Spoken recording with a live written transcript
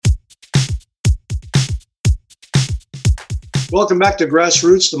Welcome back to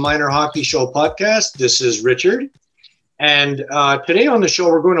Grassroots, the Minor Hockey Show podcast. This is Richard. And today on the show,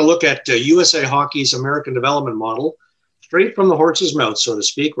 we're going to look at USA Hockey's American Development Model, straight from the horse's mouth, so to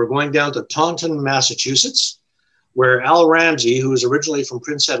speak. We're going down to Taunton, Massachusetts, where Al Ramsey, who is originally from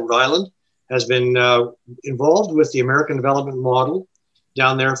Prince Edward Island, has been involved with the American Development Model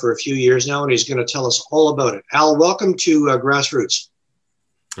down there for a few years now, and he's going to tell us all about it. Al, welcome to Grassroots.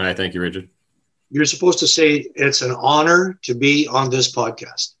 Hi, thank you, Richard. You're supposed to say it's an honor to be on this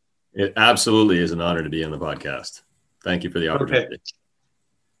podcast. It absolutely is an honor to be on the podcast. Thank you for the opportunity. Okay.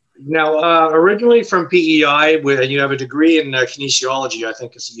 Now, originally from PEI, and you have a degree in kinesiology, I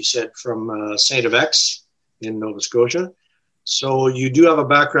think, as you said, from St. FX in Nova Scotia. So you do have a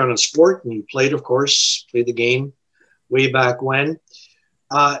background in sport, and you played the game way back when.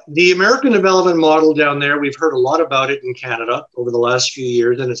 The American Development Model down there, we've heard a lot about it in Canada over the last few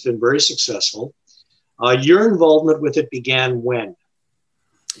years, and it's been very successful. Your involvement with it began when?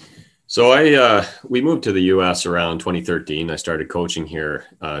 So we moved to the U.S. around 2013. I started coaching here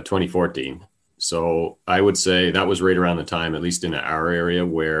 2014. So I would say that was right around the time, at least in our area,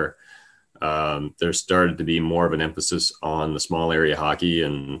 where there started to be more of an emphasis on the small area hockey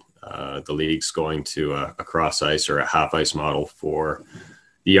and the leagues going to a cross ice or a half ice model for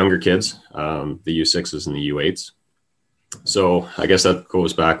the younger kids, the U6s and the U8s. So I guess that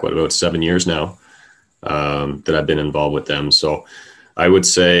goes back, about 7 years now that I've been involved with them. So I would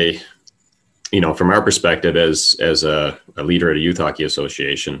say, from our perspective as a leader at a youth hockey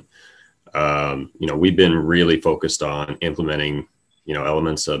association, we've been really focused on implementing,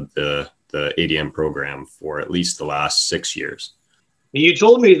 elements of the ADM program for at least the last 6 years. You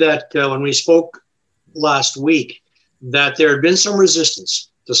told me that when we spoke last week, that there had been some resistance,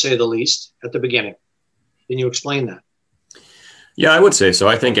 to say the least, at the beginning. Can you explain that? Yeah, I would say so.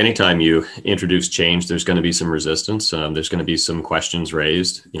 I think anytime you introduce change, there's going to be some resistance. There's going to be some questions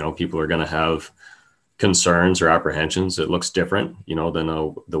raised. People are going to have concerns or apprehensions. It looks different, than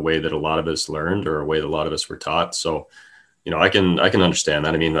the way that a lot of us learned or a way that a lot of us were taught. So, I can understand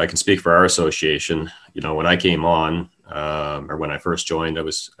that. I mean, I can speak for our association. When I came on, or when I first joined, I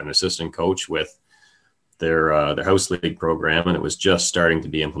was an assistant coach with their house league program, and it was just starting to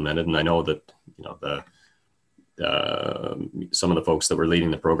be implemented. And I know that, some of the folks that were leading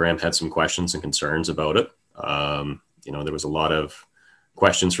the program had some questions and concerns about it. There was a lot of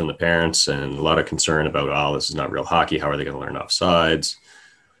questions from the parents and a lot of concern about, this is not real hockey. How are they going to learn offsides?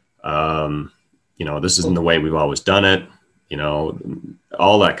 This isn't the way we've always done it,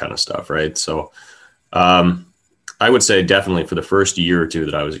 all that kind of stuff. Right. So, I would say definitely for the first year or two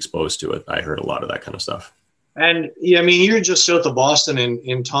that I was exposed to it, I heard a lot of that kind of stuff. And I mean, you're just south of Boston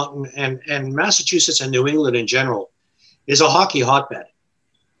in Taunton, and Massachusetts and New England in general is a hockey hotbed.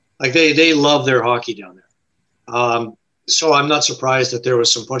 Like they love their hockey down there. So I'm not surprised that there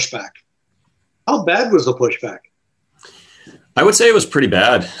was some pushback. How bad was the pushback? I would say it was pretty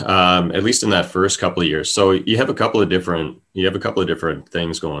bad, at least in that first couple of years. So you have a couple of different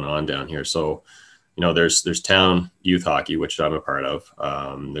things going on down here. So, there's town youth hockey, which I'm a part of.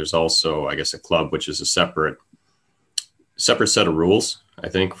 There's also, I guess, a club, which is a separate set of rules, I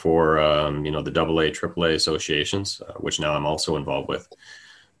think, for, the AA, AAA associations, which now I'm also involved with.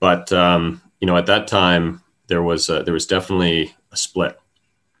 But, at that time, there was definitely a split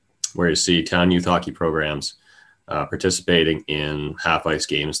where you see town youth hockey programs participating in half ice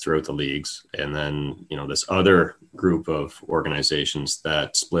games throughout the leagues. And then, this other group of organizations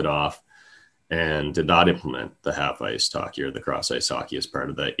that split off and did not implement the half ice hockey or the cross ice hockey as part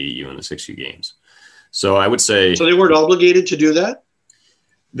of the 8U and the 6U games. So I would say... So they weren't obligated to do that?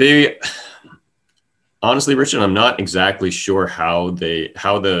 Honestly, Richard, I'm not exactly sure how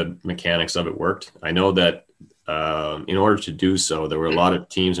the mechanics of it worked. I know that in order to do so, there were a lot of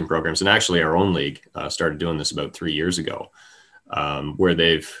teams and programs, and actually our own league started doing this about 3 years ago, where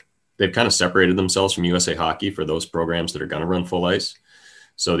they've kind of separated themselves from USA Hockey for those programs that are going to run full ice.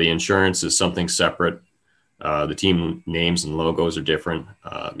 So the insurance is something separate. The team names and logos are different.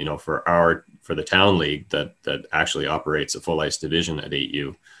 For the town league that actually operates a full ice division at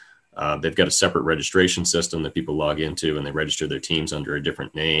 8U, they've got a separate registration system that people log into, and they register their teams under a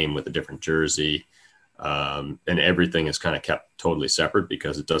different name with a different jersey. And everything is kind of kept totally separate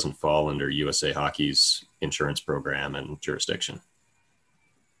because it doesn't fall under USA Hockey's insurance program and jurisdiction.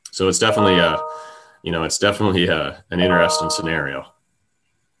 So it's definitely an interesting scenario.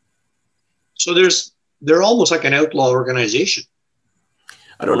 So they're almost like an outlaw organization.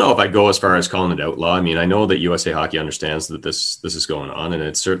 I don't know if I'd go as far as calling it outlaw. I mean, I know that USA Hockey understands that this is going on, and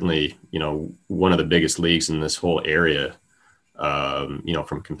it's certainly, one of the biggest leagues in this whole area, from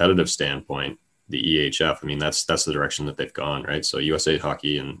a competitive standpoint. EHF, I mean, that's the direction that they've gone, right? So USA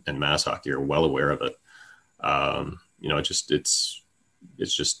Hockey and Mass Hockey are well aware of it.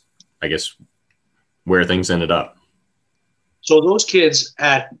 It's just, I guess, where things ended up. So those kids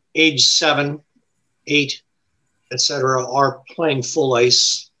at age 7, 8, etc., are playing full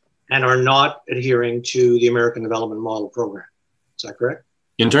ice and are not adhering to the American Development Model program. Is that correct?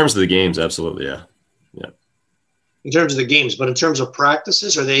 In terms of the games, absolutely, yeah. In terms of the games, but in terms of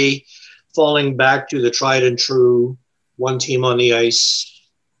practices, are they falling back to the tried and true one team on the ice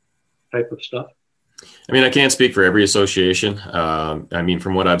type of stuff? I mean, I can't speak for every association. I mean,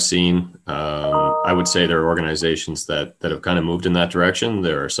 from what I've seen, I would say there are organizations that have kind of moved in that direction.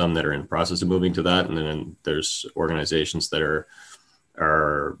 There are some that are in the process of moving to that. And then there's organizations that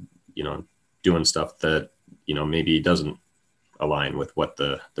are doing stuff that, maybe doesn't align with what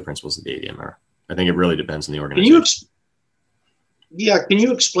the principles of the ADM are. I think it really depends on the organization. Can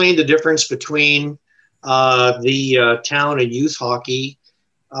you explain the difference between the town and youth hockey?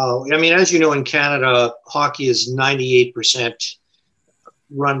 I mean, as you know, in Canada, hockey is 98%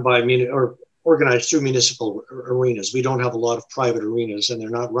 run by or organized through municipal arenas. We don't have a lot of private arenas, and they're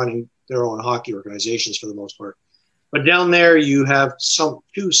not running their own hockey organizations for the most part. But down there, you have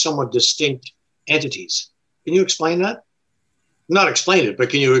two somewhat distinct entities. Can you explain that? Not explain it, but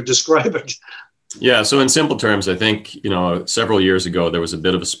can you describe it? Yeah. So in simple terms, I think, several years ago, there was a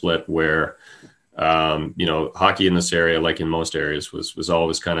bit of a split where, hockey in this area, like in most areas, was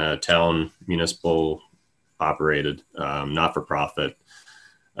always kind of town municipal operated, not for profit.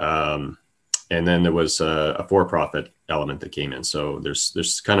 And then there was a for-profit element that came in. So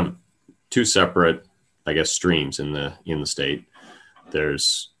there's kind of two separate, I guess, streams in the state.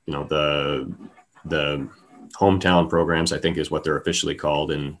 There's, the hometown programs, I think is what they're officially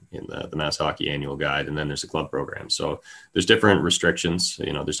called in the Mass Hockey Annual Guide. And then there's a club program. So there's different restrictions,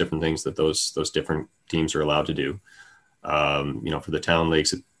 there's different things that those different teams are allowed to do. For the town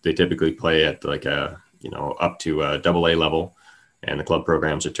leagues, they typically play at like up to a AA level, and the club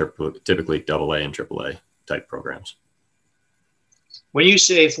programs are typically AA and AAA type programs. When you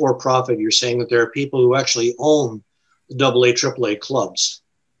say for profit, you're saying that there are people who actually own the AA, AAA clubs.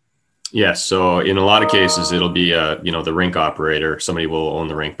 Yes. So in a lot of cases, it'll be, the rink operator. Somebody will own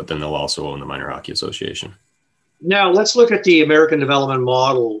the rink, but then they'll also own the Minor Hockey Association. Now, let's look at the American Development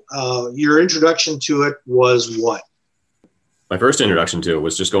Model. Your introduction to it was what? My first introduction to it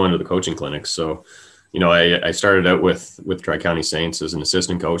was just going to the coaching clinics. So, I started out with Tri-County Saints as an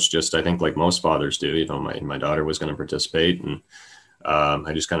assistant coach, just I think like most fathers do. My daughter was going to participate, and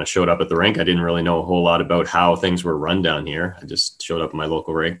I just kind of showed up at the rink. I didn't really know a whole lot about how things were run down here. I just showed up at my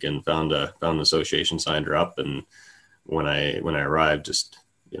local rink and found an association, signed her up. And when I arrived, just,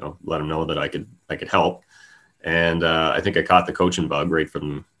 let them know that I could help. And I think I caught the coaching bug right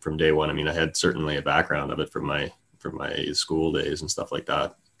from day one. I mean, I had certainly a background of it from my school days and stuff like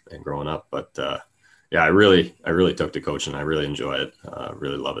that and growing up. But I really took to coaching. I really enjoy it.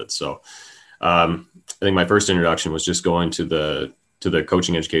 Really love it. So I think my first introduction was just going to the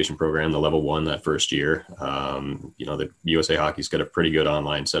coaching education program, the level 1 that first year. The USA Hockey's got a pretty good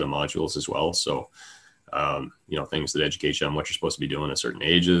online set of modules as well. So, things that educate you on what you're supposed to be doing at certain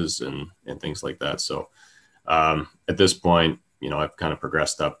ages and things like that. So, at this point, I've kind of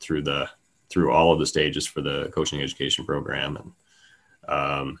progressed up through all of the stages for the coaching education program. And,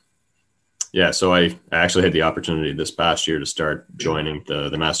 so I actually had the opportunity this past year to start joining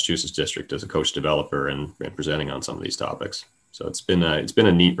the Massachusetts district as a coach developer and presenting on some of these topics. So it's been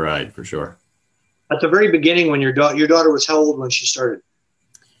a neat ride for sure. At the very beginning, when your daughter was how old when she started?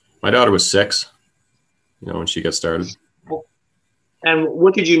 My daughter was 6, when she got started. And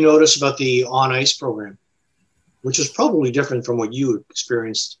what did you notice about the on ice program, which is probably different from what you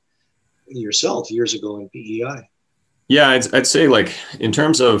experienced yourself years ago in PEI? Yeah, I'd say like in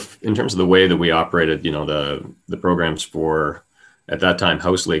terms of the way that we operated, the programs for, at that time,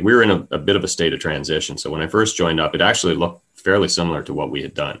 House League, we were in a bit of a state of transition. So when I first joined up, it actually looked fairly similar to what we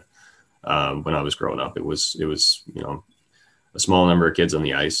had done when I was growing up. It was a small number of kids on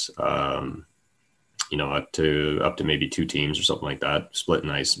the ice, up to maybe 2 teams or something like that, splitting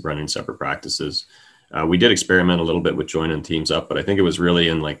ice, running separate practices. We did experiment a little bit with joining teams up, but I think it was really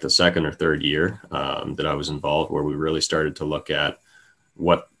in like the second or third year that I was involved where we really started to look at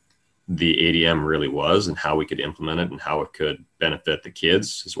what the ADM really was and how we could implement it and how it could benefit the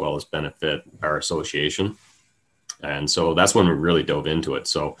kids as well as benefit our association. And so that's when we really dove into it.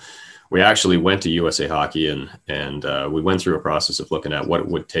 So we actually went to USA Hockey and we went through a process of looking at what it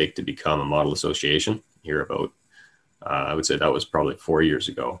would take to become a model association here about, I would say that was probably 4 years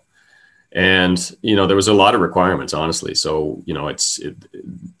ago. And, there was a lot of requirements, honestly. So,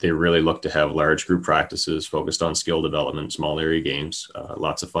 they really look to have large group practices focused on skill development, small area games,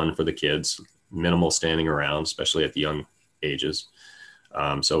 lots of fun for the kids, minimal standing around, especially at the young ages.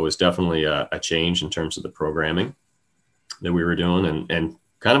 So it was definitely a change in terms of the programming that we were doing, and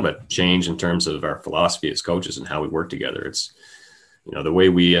kind of a change in terms of our philosophy as coaches and how we work together. It's, the way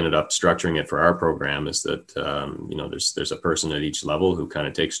we ended up structuring it for our program is that, there's a person at each level who kind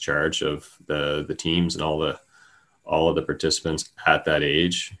of takes charge of the teams and all of the participants at that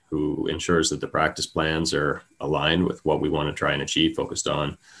age, who ensures that the practice plans are aligned with what we want to try and achieve, focused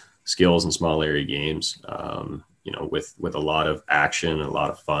on skills and small area games, with a lot of action, a lot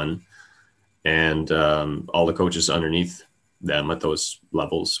of fun. And all the coaches underneath them at those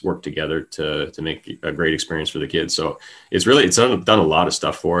levels work together to make a great experience for the kids. So it's done a lot of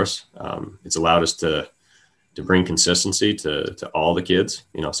stuff for us. It's allowed us to bring consistency to all the kids,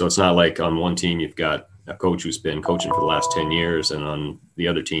 so it's not like on one team you've got a coach who's been coaching for the last 10 years. And on the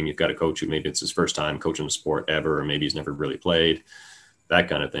other team, you've got a coach who maybe it's his first time coaching a sport ever, or maybe he's never really played, that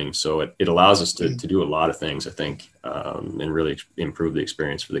kind of thing. So it allows us to do a lot of things, I think, and really improve the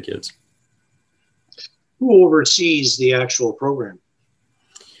experience for the kids. Who oversees the actual program?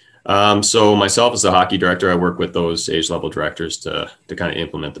 So myself as the hockey director, I work with those age level directors to kind of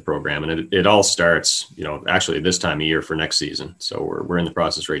implement the program. And it all starts, actually this time of year for next season. So we're in the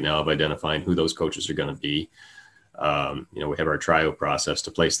process right now of identifying who those coaches are going to be. We have our tryout process to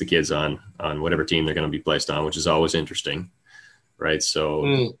place the kids on whatever team they're going to be placed on, which is always interesting. Right.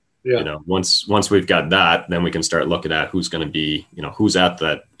 So, once we've got that, then we can start looking at who's going to be, who's at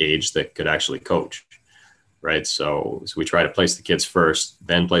that age that could actually coach. Right. So we try to place the kids first,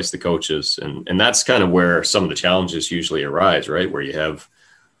 then place the coaches. And that's kind of where some of the challenges usually arise, right? Where you have,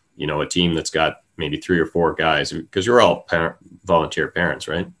 a team that's got maybe 3 or 4 guys, because you're all volunteer parents,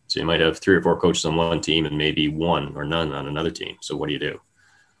 right? So you might have 3 or 4 coaches on one team and maybe 1 or none on another team. So what do you do?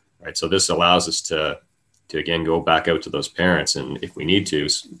 Right. So this allows us to again, go back out to those parents. And if we need to,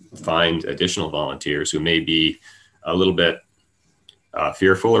 find additional volunteers who may be a little bit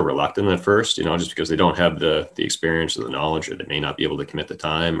fearful or reluctant at first, just because they don't have the experience or the knowledge, or they may not be able to commit the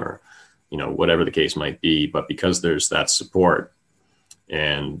time, or, whatever the case might be. But because there's that support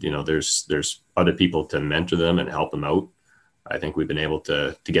and, there's other people to mentor them and help them out, I think we've been able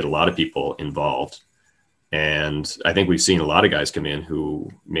to get a lot of people involved. And I think we've seen a lot of guys come in who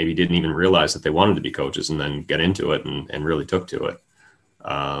maybe didn't even realize that they wanted to be coaches, and then get into it and really took to it,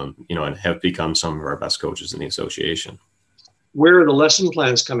 and have become some of our best coaches in the association. Where are the lesson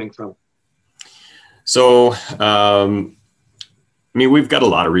plans coming from? So, we've got a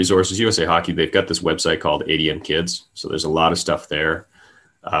lot of resources. USA Hockey, they've got this website called ADM Kids. So there's a lot of stuff there.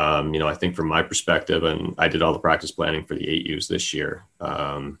 I think from my perspective, and I did all the practice planning for the 8Us this year,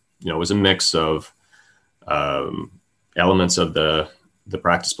 it was a mix of elements of the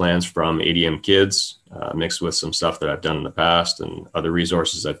practice plans from ADM Kids, mixed with some stuff that I've done in the past and other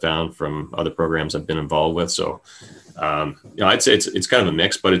resources I've found from other programs I've been involved with. So, I'd say it's kind of a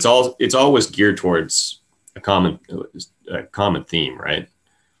mix, but it's always geared towards a common theme, right?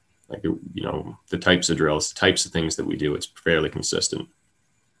 Like, the types of drills, the types of things that we do, it's fairly consistent.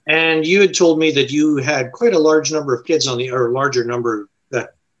 And you had told me that you had quite a large number of kids or larger number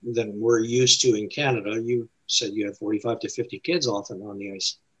than we're used to in Canada. You said you had 45 to 50 kids often on the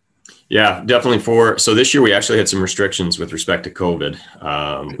ice. Yeah, definitely. So this year we actually had some restrictions with respect to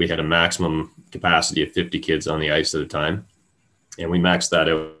COVID. We had a maximum capacity of 50 kids on the ice at a time, and we maxed that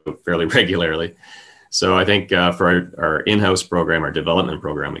out fairly regularly. So I think for our in-house program, our development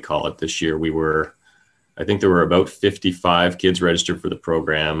program, we call it, this year, I think there were about 55 kids registered for the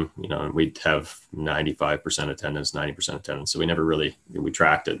program, and we'd have 95% attendance, 90% attendance. So we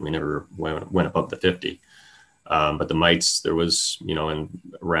tracked it. We never went above the 50. But the mites, there was, in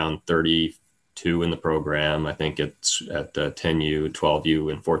around 32 in the program. I think it's at 10U,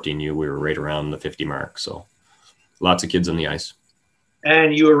 12U, and 14U, we were right around the 50 mark. So lots of kids on the ice.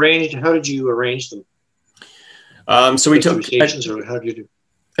 And how did you arrange them? So we took stations, or how did you do?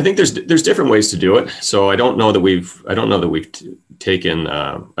 I think there's different ways to do it. So I don't know that we've taken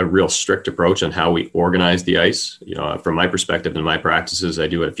a real strict approach on how we organize the ice. From my perspective and my practices, I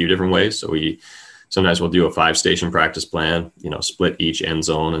do it a few different ways. So sometimes we'll do a 5-station practice plan, split each end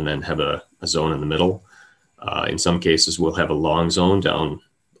zone and then have a zone in the middle. In some cases, we'll have a long zone down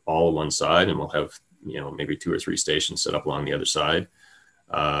all one side, and we'll have, maybe 2 or 3 stations set up along the other side.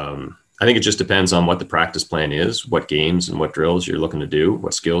 I think it just depends on what the practice plan is, what games and what drills you're looking to do,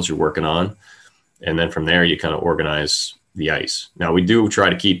 what skills you're working on. And then from there, you kind of organize the ice. Now, we do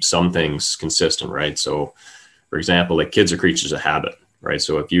try to keep some things consistent, right? So, for example, like, kids are creatures of habit, right?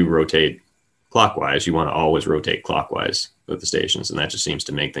 So if you rotate clockwise, you want to always rotate clockwise with the stations, and that just seems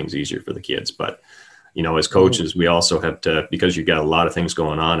to make things easier for the kids. But as coaches, we also have to, because you've got a lot of things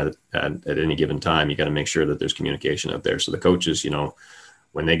going on at any given time, you got to make sure that there's communication out there. So the coaches,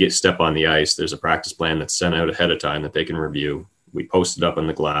 when they step on the ice, there's a practice plan that's sent out ahead of time that they can review. We post it up on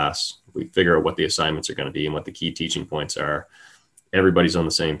the glass. We figure out what the assignments are going to be and what the key teaching points are. Everybody's on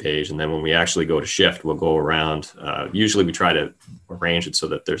the same page. And then when we actually go to shift, we'll go around. Usually we try to arrange it so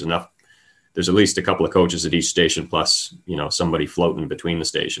that there's at least a couple of coaches at each station, plus, somebody floating between the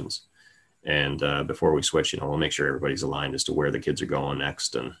stations. And before we switch, we'll make sure everybody's aligned as to where the kids are going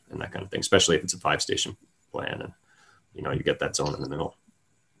next and that kind of thing, especially if it's a 5-station plan and, you get that zone in the middle.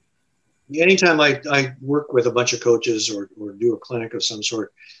 Anytime I work with a bunch of coaches or do a clinic of some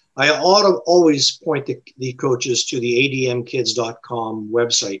sort, I ought to always point the coaches to the admkids.com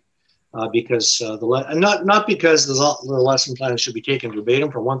website because not because the lesson plans should be taken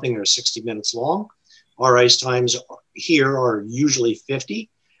verbatim. For one thing, they're 60 minutes long. Our ice times here are usually 50,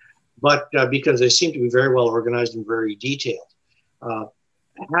 but because they seem to be very well organized and very detailed.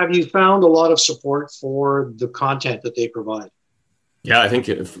 Have you found a lot of support for the content that they provide? Yeah, I think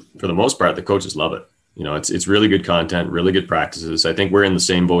for the most part, the coaches love it. It's really good content, really good practices. I think we're in the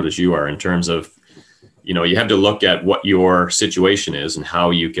same boat as you are in terms of, you have to look at what your situation is and how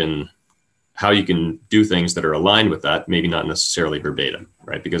you can do things that are aligned with that, maybe not necessarily verbatim,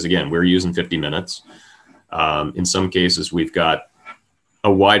 right? Because again, we're using 50 minutes. In some cases, we've got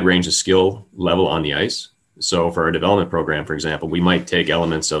a wide range of skill level on the ice. So for our development program, for example, we might take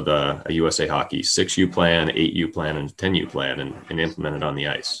elements of a USA Hockey 6U plan, 8U plan, and 10U plan and implement it on the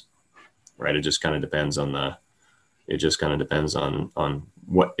ice, right? It just kind of depends on on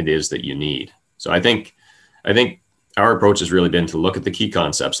what it is that you need. So I think our approach has really been to look at the key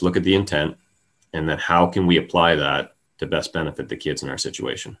concepts, look at the intent, and then how can we apply that to best benefit the kids in our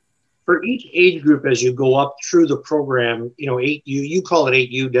situation. For each age group, as you go up through the program, 8U, you call it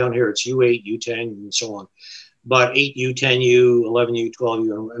 8U down here, it's U8, U10, and so on. But 8U, 10U, 11U,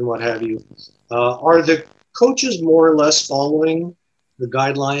 12U, and what have you. Are the coaches more or less following the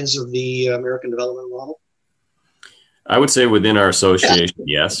guidelines of the American Development Model? I would say within our association,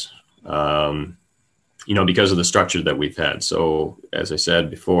 yes. Because of the structure that we've had. So as I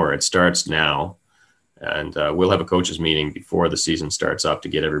said before, it starts now. And we'll have a coaches meeting before the season starts up to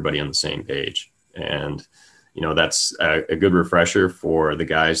get everybody on the same page. And, that's a good refresher for the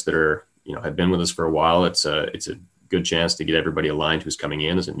guys that are, have been with us for a while. It's a good chance to get everybody aligned who's coming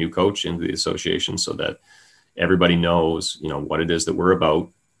in as a new coach into the association so that everybody knows, what it is that we're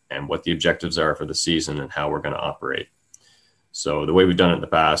about and what the objectives are for the season and how we're going to operate. So the way we've done it in the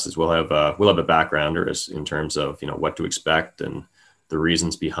past is we'll have a backgrounder in terms of, what to expect and the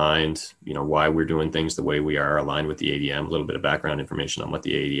reasons behind, why we're doing things the way we are aligned with the ADM, a little bit of background information on what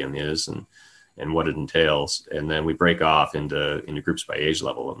the ADM is and what it entails. And then we break off into groups by age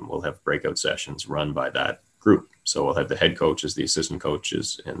level, and we'll have breakout sessions run by that group. So we'll have the head coaches, the assistant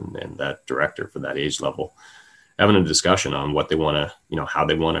coaches, and that director for that age level having a discussion on what they want to, how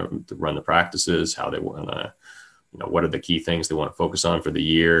they want to run the practices, how they want to, what are the key things they want to focus on for the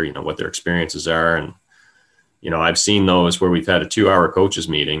year, what their experiences are. And I've seen those where we've had a 2-hour coaches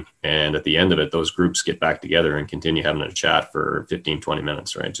meeting, and at the end of it, those groups get back together and continue having a chat for 15, 20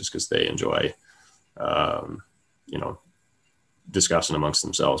 minutes, right? Just because they enjoy, discussing amongst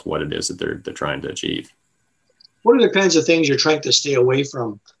themselves what it is that they're trying to achieve. What are the kinds of things you're trying to stay away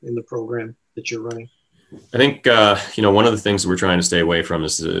from in the program that you're running? I think, one of the things that we're trying to stay away from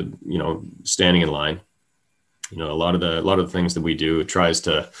is standing in line. A lot of the things that we do, we try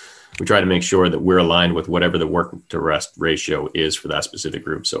to make sure that we're aligned with whatever the work to rest ratio is for that specific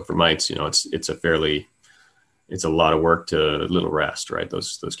group. So for mites, it's a lot of work to little rest, right?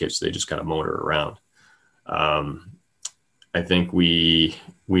 Those kids, they just kind of motor around. I think we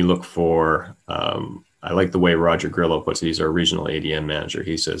look for, I like the way Roger Grillo puts it. He's our regional ADM manager.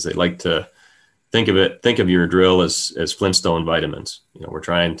 He says they like to think of your drill as Flintstone vitamins. We're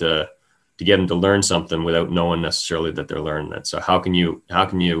trying to get them to learn something without knowing necessarily that they're learning it. So how can you,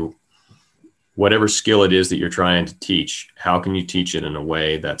 whatever skill it is that you're trying to teach, how can you teach it in a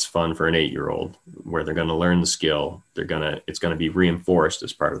way that's fun for an 8-year-old, where they're going to learn the skill, it's going to be reinforced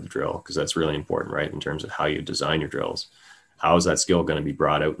as part of the drill, because that's really important, right? In terms of how you design your drills, how is that skill going to be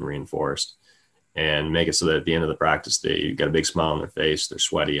brought out and reinforced, and make it so that at the end of the practice, they got a big smile on their face, they're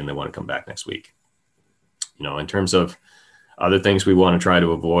sweaty, and they want to come back next week. In terms of other things we want to try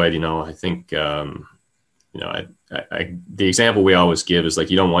to avoid, I think, the example we always give is like,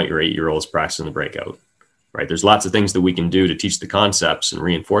 you don't want your 8-year-olds practicing the breakout, right? There's lots of things that we can do to teach the concepts and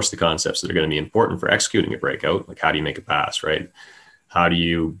reinforce the concepts that are going to be important for executing a breakout. Like, how do you make a pass, right? how do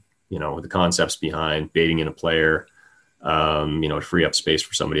you, the concepts behind baiting in a player, to free up space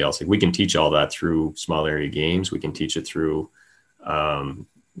for somebody else. Like we can teach all that through small area games. We can teach it through,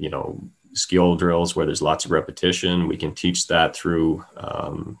 skill drills where there's lots of repetition. We can teach that through,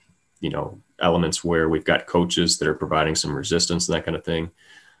 elements where we've got coaches that are providing some resistance and that kind of thing.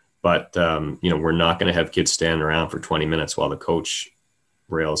 But, we're not going to have kids standing around for 20 minutes while the coach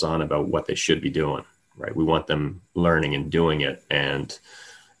rails on about what they should be doing, right? We want them learning and doing it and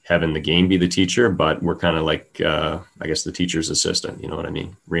having the game be the teacher, but we're kind of like, the teacher's assistant, you know what I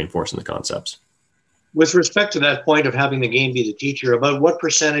mean? Reinforcing the concepts. With respect to that point of having the game be the teacher, about what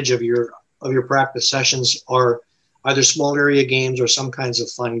percentage of your practice sessions are either small area games or some kinds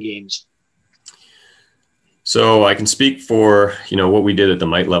of fun games? So I can speak for, what we did at the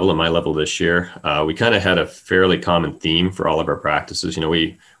MITE level and my level this year. We kind of had a fairly common theme for all of our practices.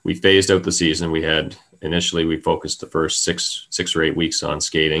 We phased out the season. Initially we focused the first six or 8 weeks on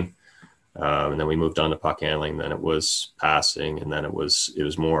skating. And then we moved on to puck handling. Then it was passing. And then it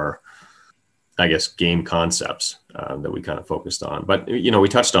was more, I guess, game concepts that we kind of focused on. But, we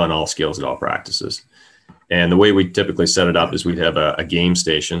touched on all skills at all practices. And the way we typically set it up is we'd have a game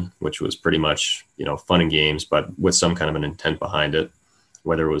station, which was pretty much, fun and games, but with some kind of an intent behind it,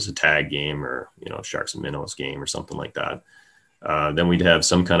 whether it was a tag game or, Sharks and Minnows game or something like that. Then we'd have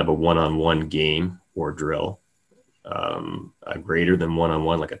some kind of a one-on-one game or drill, a greater than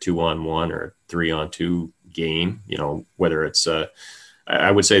one-on-one, like a 2-on-1 or a 3-on-2 game, whether it's, I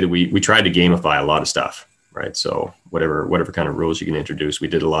would say that we tried to gamify a lot of stuff. Right. So whatever kind of rules you can introduce, we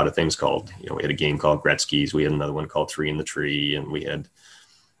did a lot of things called, we had a game called Gretzky's. We had another one called 3 in the Tree. And we had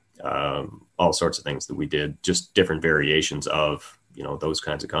all sorts of things that we did, just different variations of, those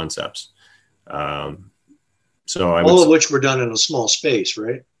kinds of concepts. All of which were done in a small space,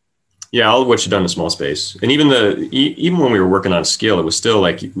 right? Yeah. All of which are done in a small space. And even when we were working on a skill, it was still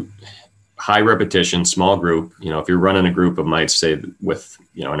like high repetition, small group. If you're running a group of mites, say with,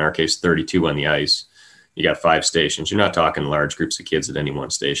 in our case, 32 on the ice, you got 5 stations. You're not talking large groups of kids at any one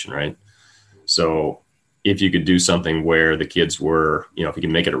station, right? So if you could do something where the kids were, if you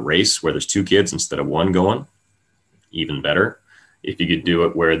can make it a race where there's 2 kids instead of 1 going, even better. If you could do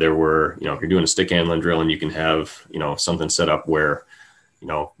it where there were, if you're doing a stick handling drill and you can have, something set up where,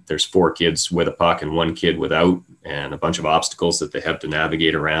 there's 4 kids with a puck and 1 kid without, and a bunch of obstacles that they have to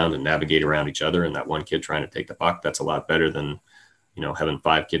navigate around each other, and that 1 kid trying to take the puck, that's a lot better than having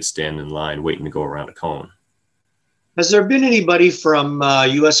 5 kids stand in line waiting to go around a cone. Has there been anybody from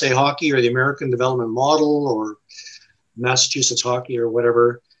USA Hockey or the American Development Model or Massachusetts Hockey or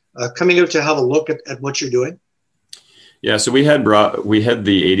whatever coming out to have a look at what you're doing? Yeah, so we had the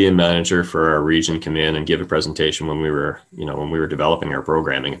ADM manager for our region come in and give a presentation when we were developing our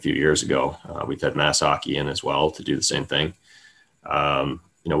programming a few years ago. We've had Mass Hockey in as well to do the same thing.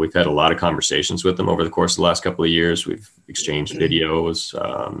 We've had a lot of conversations with them over the course of the last couple of years. We've exchanged videos.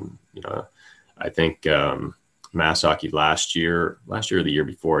 I think Mass Hockey last year or the year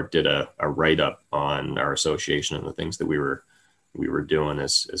before did a write-up on our association and the things that we were doing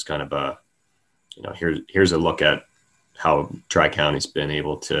as kind of a, here's a look at how Tri-County's been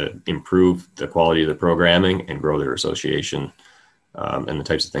able to improve the quality of the programming and grow their association and the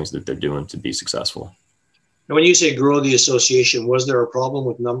types of things that they're doing to be successful. And when you say grow the association, was there a problem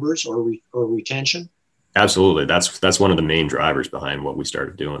with numbers or retention? Absolutely. That's one of the main drivers behind what we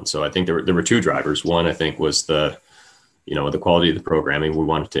started doing. So I think there were 2 drivers. One, I think, was the quality of the programming. We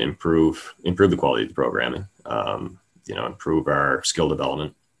wanted to improve the quality of the programming, improve our skill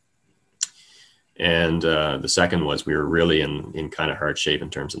development. And the second was we were really in kind of hard shape in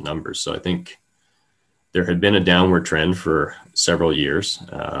terms of numbers. So I think there had been a downward trend for several years.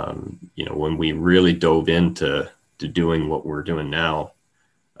 When we really dove into doing what we're doing now,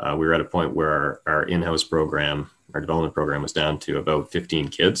 we were at a point where our in-house program, our development program, was down to about 15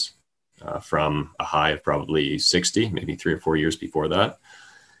 kids from a high of probably 60, maybe 3 or 4 years before that.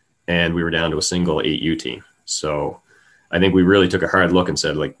 And we were down to a single 8U team. So I think we really took a hard look and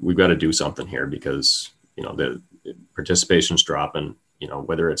said, like, we've got to do something here because, the participation's dropping,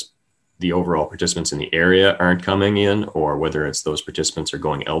 whether it's the overall participants in the area aren't coming in or whether it's those participants are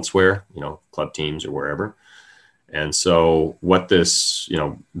going elsewhere, club teams or wherever. And so what this,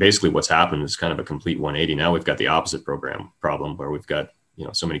 basically what's happened is kind of a complete 180. Now we've got the opposite problem where we've got,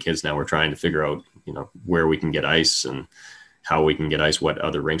 so many kids now we're trying to figure out, where we can get ice and how we can get ice, what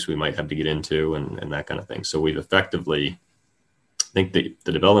other rinks we might have to get into and that kind of thing. So we've effectively, I think the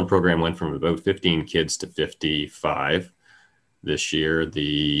development program went from about 15 kids to 55 this year.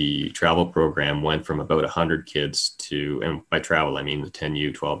 The travel program went from about 100 kids to, and by travel, I mean the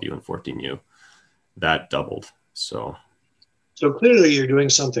 10U, 12U, and 14U. That doubled. So So clearly you're doing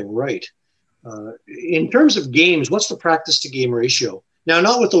something right. In terms of games, what's the practice to game ratio? Now,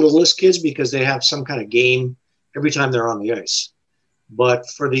 not with the littlest kids because they have some kind of game every time they're on the ice, but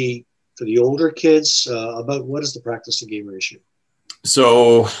for the older kids, about what is the practice to game ratio?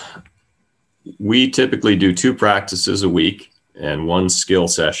 So we typically do 2 practices a week and 1 skill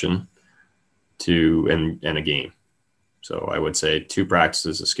session and a game. So I would say 2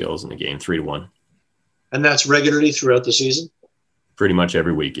 practices of skills and a game, 3 to 1. And that's regularly throughout the season? Pretty much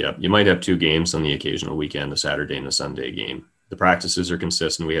every week, yeah. You might have 2 games on the occasional weekend, a Saturday and a Sunday game. The practices are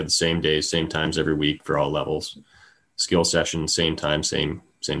consistent. We have the same days, same times every week for all levels. Skill session, same time, same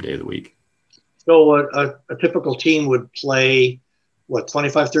day of the week. So a typical team would play,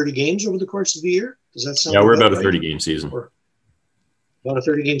 25, 30 games over the course of the year? Does that sound Yeah, we're about right? a 30-game season. About a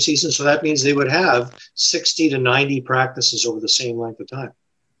 30-game season. So that means they would have 60 to 90 practices over the same length of time.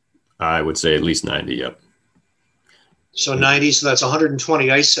 I would say at least 90, yep. So 90, so that's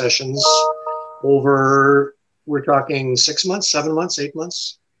 120 ice sessions over, we're talking 6 months, 7 months, 8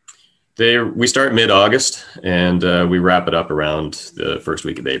 months? We start mid-August, and we wrap it up around the first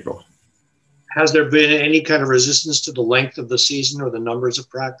week of April. Has there been any kind of resistance to the length of the season or the numbers of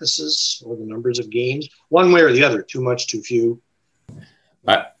practices or the numbers of games? One way or the other, too much, too few?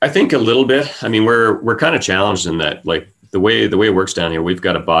 I think a little bit. I mean, we're kind of challenged in that, like, the way it works down here, we've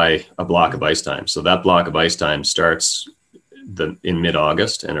got to buy a block of ice time. So that block of ice time starts in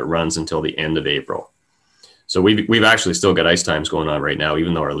mid-August and it runs until the end of April. So we've actually still got ice times going on right now,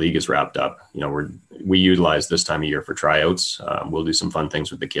 even though our league is wrapped up. You know, we utilize this time of year for tryouts. We'll do some fun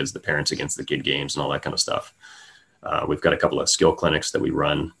things with the kids, the parents against the kid games and all that kind of stuff. We've got a couple of skill clinics that we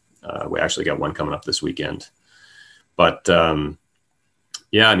run. We actually got one coming up this weekend. But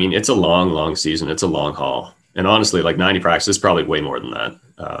yeah, I mean, it's a long season. It's a long haul. And honestly, like 90 practices, probably way more than that.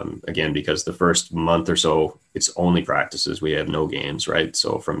 Again, because the first month or so, it's only practices. We have no games, right?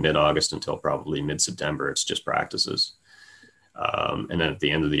 So from mid-August until probably mid-September, it's just practices. And then at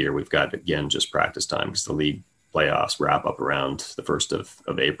the end of the year, we've got, again, just practice time because the league playoffs wrap up around the 1st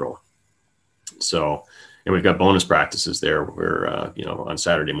of April. So, and we've got bonus practices there where, you know, on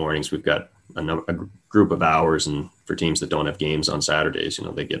Saturday mornings, we've got a group of hours, and for teams that don't have games on Saturdays, you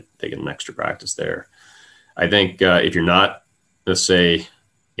know, they get an extra practice there. I think if you're not, let's say,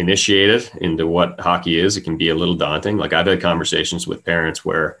 initiated into what hockey is, it can be a little daunting. Like I've had conversations with parents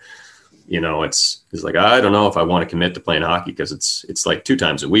where, you know, it's like, I don't know if I want to commit to playing hockey because it's like 2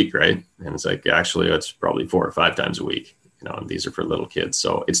 times a week, right? And it's like, actually, it's probably 4 or 5 times a week, you know, and these are for little kids.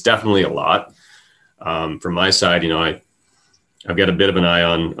 So it's definitely a lot. From my side, you know, I've got a bit of an eye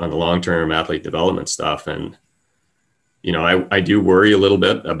on the long-term athlete development stuff. And, you know, I do worry a little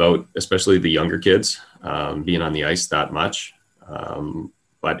bit about, especially the younger kids, being on the ice that much.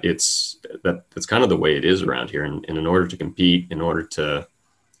 But that's kind of the way it is around here. And in order to compete, in order to,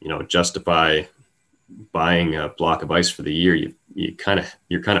 you know, justify buying a block of ice for the year, you're kind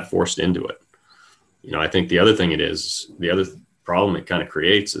of forced into it. You know, I think the other problem it kind of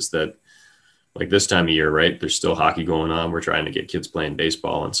creates is that, like this time of year, right, there's still hockey going on. We're trying to get kids playing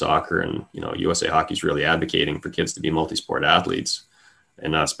baseball and soccer, and, you know, USA Hockey is really advocating for kids to be multi-sport athletes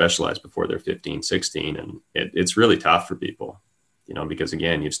and not specialized before they're 15, 16. And it's really tough for people, you know, because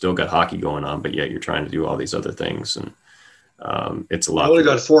again, you've still got hockey going on, but yet you're trying to do all these other things. And it's a lot. You only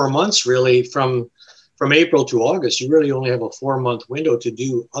got 4 months really from April to August. You really only have a 4-month window to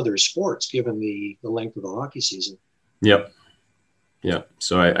do other sports given the length of the hockey season. Yep. Yeah.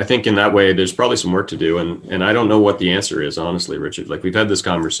 So I think in that way, there's probably some work to do. And I don't know what the answer is, honestly, Richard. Like we've had this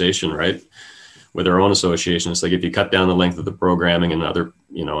conversation, right, with our own association. It's like, if you cut down the length of the programming and other,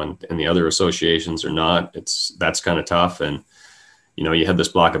 you know, and the other associations or not, that's kind of tough. And, you know, you have this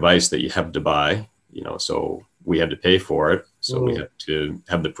block of ice that you have to buy, you know, so we had to pay for it. So we have to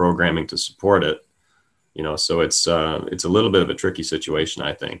have the programming to support it, you know, so it's a little bit of a tricky situation,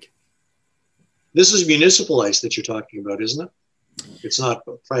 I think. This is municipal ice that you're talking about, isn't it? It's not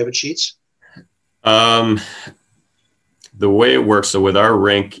private sheets. The way it works, so with our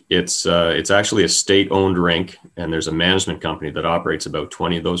rink, it's actually a state-owned rink, and there's a management company that operates about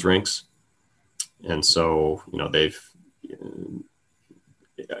 20 of those rinks. And so, you know,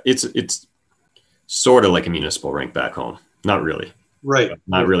 it's sort of like a municipal rink back home. Not really. Right.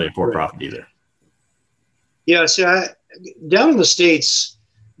 Not really a for-profit either. Yeah. See, down in the States,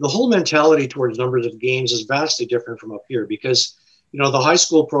 the whole mentality towards numbers of games is vastly different from up here because, you know, the high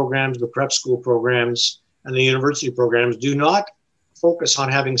school programs, the prep school programs, and the university programs do not focus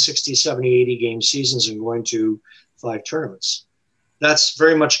on having 60, 70, 80 game seasons and going to 5 tournaments. That's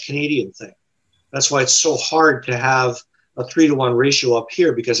very much a Canadian thing. That's why it's so hard to have a 3-to-1 ratio up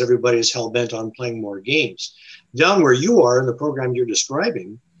here because everybody is hell bent on playing more games. Down where you are in the program you're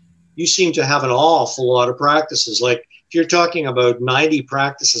describing, you seem to have an awful lot of practices. Like if you're talking about 90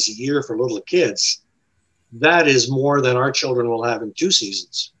 practices a year for little kids, that is more than our children will have in 2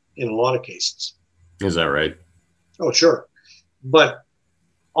 seasons in a lot of cases. Is that right? Oh, sure. But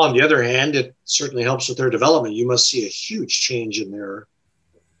on the other hand, it certainly helps with their development. You must see a huge change in their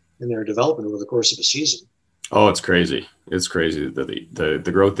development over the course of a season. Oh, it's crazy. It's crazy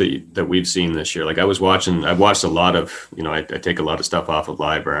the growth that we've seen this year. Like I've watched a lot of, I take a lot of stuff off of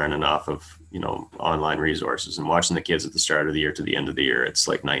LiveBarn and off of, online resources, and watching the kids at the start of the year to the end of the year, it's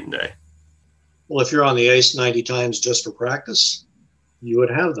like night and day. Well, if you're on the ice 90 times just for practice, you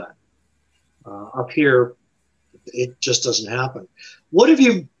would have that. Up here, it just doesn't happen. What have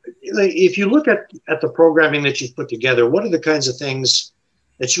you, if you look at the programming that you've put together, what are the kinds of things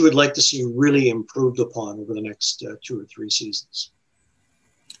that you would like to see really improved upon over the next 2 or 3 seasons?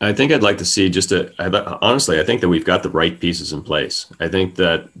 I think I'd like to see honestly, I think that we've got the right pieces in place. I think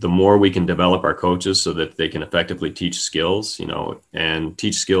that the more we can develop our coaches so that they can effectively teach skills, and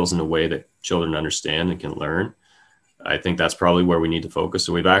teach skills in a way that children understand and can learn, I think that's probably where we need to focus.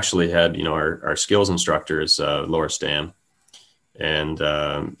 So we've actually had, our skills instructor is Laura Stam, and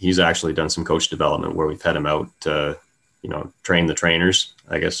he's actually done some coach development where we've had him out to, train the trainers,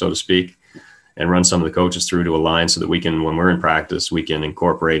 I guess, so to speak, and run some of the coaches through to a line so that we can, when we're in practice, we can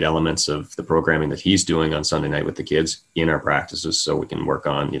incorporate elements of the programming that he's doing on Sunday night with the kids in our practices. So we can work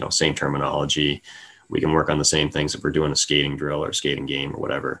on, same terminology. We can work on the same things if we're doing a skating drill or a skating game or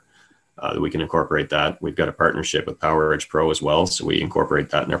whatever. We can incorporate that. We've got a partnership with Power Edge Pro as well, so we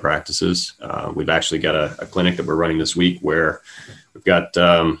incorporate that in our practices. We've actually got a clinic that we're running this week where we've got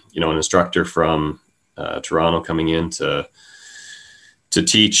an instructor from Toronto coming in to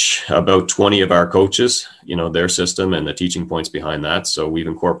teach about 20 of our coaches, their system and the teaching points behind that. So we've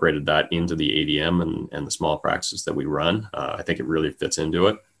incorporated that into the ADM and the small practices that we run. I think it really fits into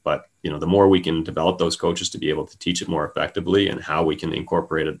it. But, the more we can develop those coaches to be able to teach it more effectively and how we can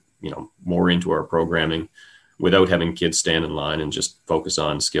incorporate it, more into our programming without having kids stand in line and just focus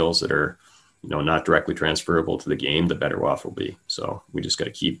on skills that are, not directly transferable to the game, the better off we'll be. So we just got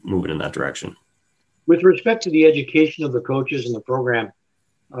to keep moving in that direction. With respect to the education of the coaches in the program,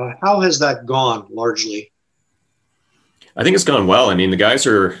 how has that gone largely? I think it's gone well. I mean, the guys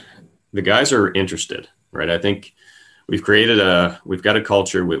are interested, right? I think we've got a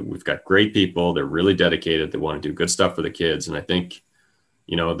culture. We've got great people. They're really dedicated. They want to do good stuff for the kids. And I think,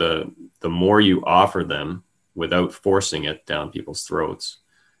 the more you offer them without forcing it down people's throats,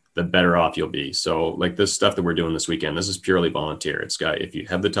 the better off you'll be. So like this stuff that we're doing this weekend, this is purely volunteer. If you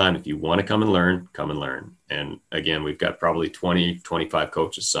have the time, if you want to come and learn, come and learn. And again, we've got probably 20, 25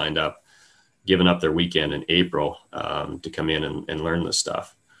 coaches signed up, giving up their weekend in April to come in and learn this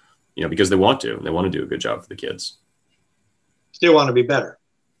stuff, because they want to do a good job for the kids. They want to be better.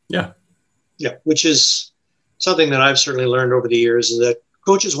 Yeah. Yeah. Which is something that I've certainly learned over the years, is that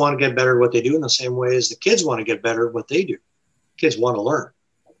coaches want to get better at what they do in the same way as the kids want to get better at what they do. Kids want to learn.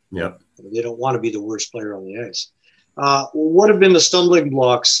 Yeah. They don't want to be the worst player on the ice. What have been the stumbling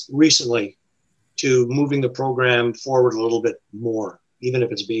blocks recently to moving the program forward a little bit more, even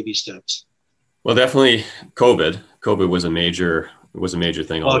if it's baby steps? Well, definitely COVID. COVID was a major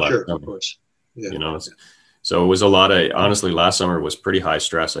thing. Oh, sure, of course. Yeah. So it was a lot of, honestly, last summer was pretty high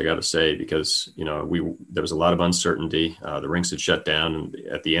stress, I got to say, because, there was a lot of uncertainty. The rinks had shut down. And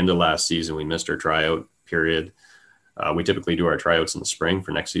at the end of last season, we missed our tryout period. We typically do our tryouts in the spring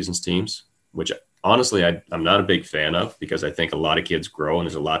for next season's teams, which honestly, I'm not a big fan of, because I think a lot of kids grow and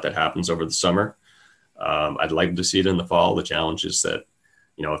there's a lot that happens over the summer. I'd like to see it in the fall. The challenge is that,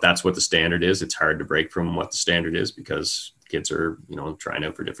 if that's what the standard is, it's hard to break from what the standard is, because kids are, trying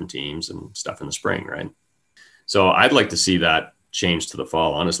out for different teams and stuff in the spring, right? So I'd like to see that change to the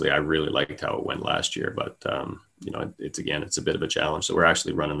fall. Honestly, I really liked how it went last year, but it's a bit of a challenge. So we're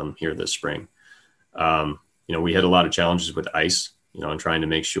actually running them here this spring. We had a lot of challenges with ice, and trying to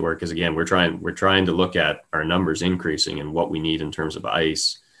make sure, because again, we're trying to look at our numbers increasing and what we need in terms of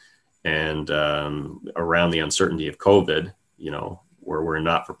ice, and around the uncertainty of COVID, where we're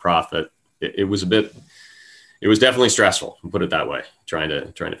not for profit, it was definitely stressful, put it that way, trying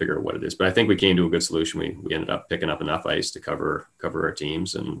to figure out what it is. But I think we came to a good solution. We ended up picking up enough ice to cover our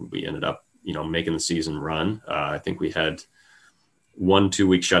teams, and we ended up, making the season run. I think we had 1-2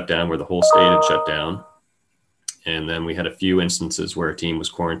 week shutdown where the whole state had shut down. And then we had a few instances where a team was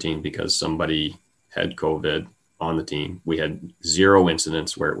quarantined because somebody had COVID on the team. We had 0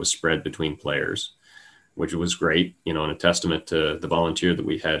 incidents where it was spread between players, which was great, and a testament to the volunteer that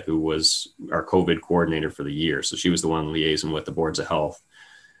we had, who was our COVID coordinator for the year. So she was the one liaising with the boards of health,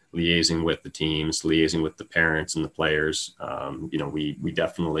 liaising with the teams, liaising with the parents and the players. We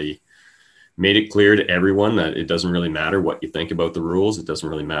definitely made it clear to everyone that it doesn't really matter what you think about the rules. It doesn't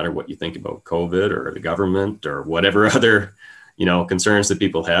really matter what you think about COVID or the government or whatever other, concerns that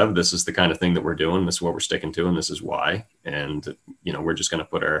people have. This is the kind of thing that we're doing. This is what we're sticking to, and this is why. And, we're just going to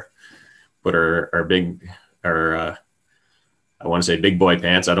put I want to say big boy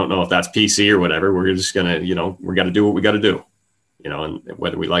pants. I don't know if that's PC or whatever. We're just going to, we got to do what we got to do, and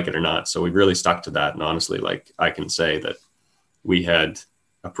whether we like it or not. So we really stuck to that. And honestly, like, I can say that we had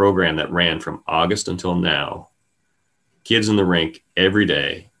a program that ran from August until now, kids in the rink every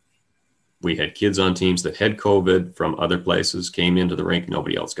day. We had kids on teams that had COVID from other places, came into the rink.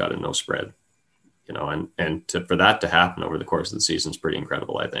 Nobody else got it, no spread, for that to happen over the course of the season is pretty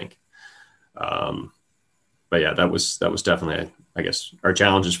incredible, I think. But yeah, that was definitely, I guess, our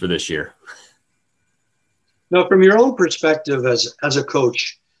challenges for this year. Now, from your own perspective as a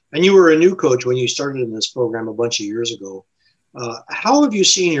coach, and you were a new coach when you started in this program a bunch of years ago, how have you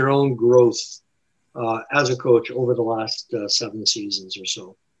seen your own growth as a coach over the last 7 seasons or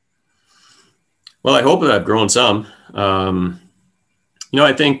so? Well, I hope that I've grown some.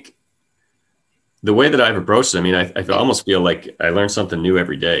 I think the way that I've approached it, I almost feel like I learn something new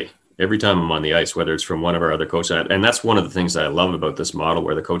every day, every time I'm on the ice, whether it's from one of our other coaches. And that's one of the things that I love about this model,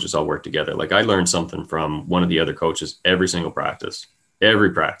 where the coaches all work together. Like, I learn something from one of the other coaches every single practice,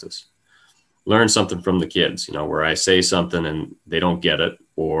 learn something from the kids, where I say something and they don't get it,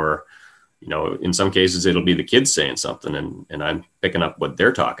 or, in some cases it'll be the kids saying something and I'm picking up what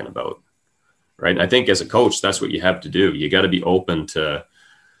they're talking about. Right. And I think as a coach, that's what you have to do. You got to be open to,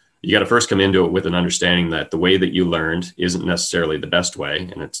 you got to first come into it with an understanding that the way that you learned isn't necessarily the best way.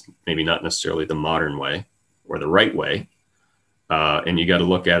 And it's maybe not necessarily the modern way or the right way. And you got to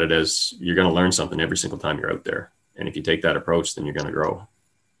look at it as you're going to learn something every single time you're out there. And if you take that approach, then you're going to grow.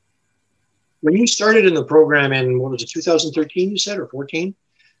 When you started in the program in, what was it, 2013, you said, or 14?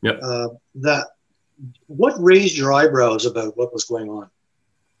 Yep. What raised your eyebrows about what was going on?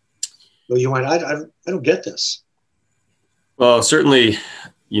 Well, you went, I don't get this. Well, certainly,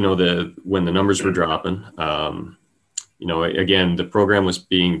 when the numbers were dropping, again, the program was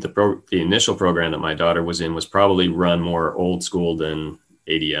being the initial program that my daughter was in was probably run more old school than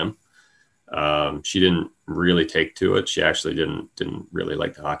ADM. She didn't really take to it. She actually didn't really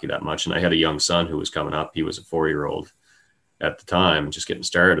like the hockey that much. And I had a young son who was coming up. He was a 4-year-old at the time, just getting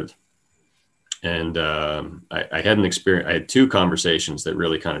started. And I had I had 2 conversations that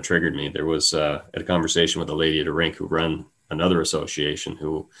really kind of triggered me. There was a conversation with a lady at a rink who ran another association,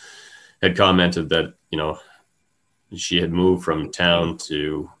 who had commented that, she had moved from town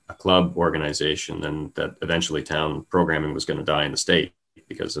to a club organization, and that eventually town programming was going to die in the state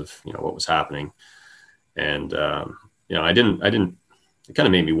because of, what was happening. And, it kind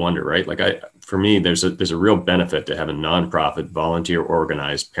of made me wonder, right? Like, for me, there's a real benefit to having nonprofit, volunteer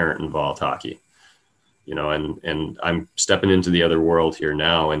organized, parent involved hockey. And I'm stepping into the other world here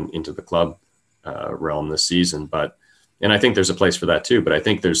now and into the club realm this season. And I think there's a place for that too. But I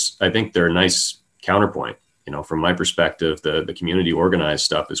think they're a nice counterpoint. From my perspective, the community organized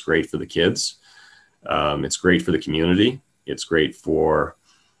stuff is great for the kids. It's great for the community. It's great for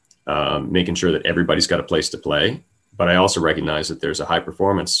making sure that everybody's got a place to play. But I also recognize that there's a high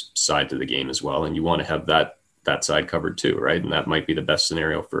performance side to the game as well. And you want to have that side covered too, right? And that might be the best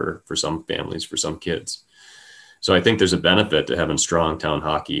scenario for some families, for some kids. So I think there's a benefit to having strong town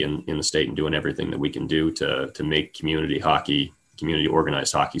hockey in the state and doing everything that we can do to make community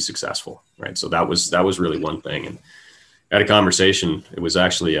organized hockey successful, right? So that was really one thing. And I had a conversation. It was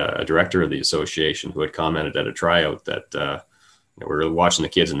actually a director of the association who had commented at a tryout that we were watching the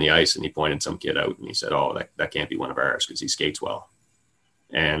kids in the ice, and he pointed some kid out and he said, "Oh, that can't be one of ours because he skates well."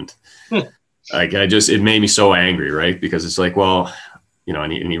 And it made me so angry, right? Because it's like, well,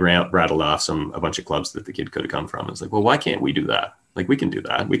 and he rattled off a bunch of clubs that the kid could have come from. It's like, well, why can't we do that? Like, we can do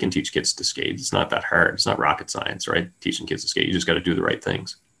that. We can teach kids to skate. It's not that hard. It's not rocket science, right? Teaching kids to skate. You just got to do the right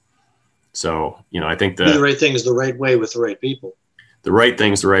things. So, I think do the right thing is the right way with the right people. The right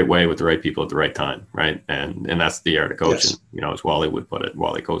thing's the right way with the right people at the right time, right? And that's the art of coaching, yes. As Wally would put it,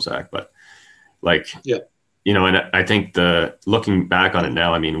 Wally Kozak. But and I think looking back on it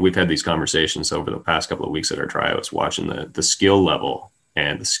now, we've had these conversations over the past couple of weeks at our tryouts, watching the skill level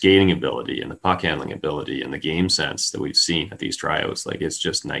and the skating ability and the puck handling ability and the game sense that we've seen at these tryouts. Like, it's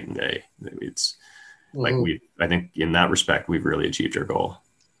just night and day. It's like I think in that respect, we've really achieved our goal.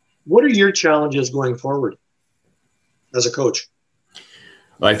 What are your challenges going forward as a coach?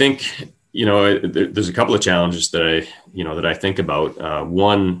 I think There's a couple of challenges that I think about.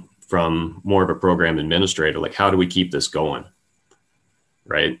 One, from more of a program administrator, like how do we keep this going,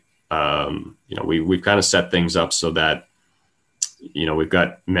 right? We've kind of set things up so that we've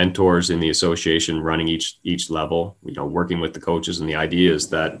got mentors in the association running each level, working with the coaches, and the idea is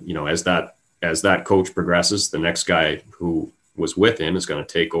that as that coach progresses, the next guy who was with him is going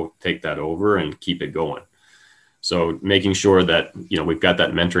to take that over and keep it going. So making sure that, we've got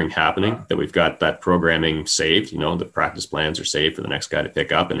that mentoring happening, that we've got that programming saved, the practice plans are saved for the next guy to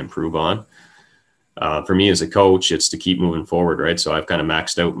pick up and improve on. For me as a coach, it's to keep moving forward, right? So I've kind of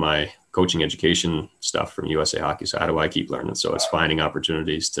maxed out my coaching education stuff from USA Hockey. So how do I keep learning? So it's finding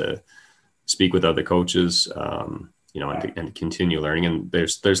opportunities to speak with other coaches, and to continue learning. And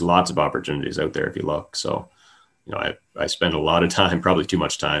there's lots of opportunities out there if you look. So, I spend a lot of time, probably too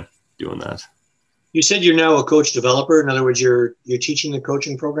much time, doing that. You said you're now a coach developer. In other words, you're teaching the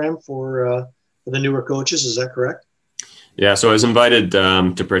coaching program for the newer coaches. Is that correct? Yeah. So I was invited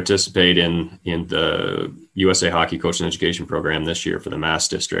to participate in the USA Hockey Coaching Education Program this year for the Mass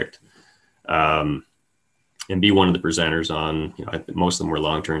District, and be one of the presenters on. Most of them were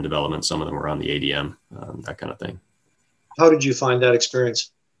long-term development. Some of them were on the ADM, that kind of thing. How did you find that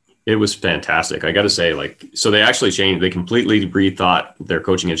experience? It was fantastic. I got to say, so they actually changed. They completely rethought their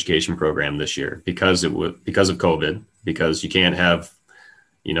coaching education program this year because of COVID, because you can't have,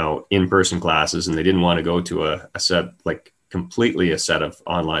 in-person classes, and they didn't want to go to a set, completely a set of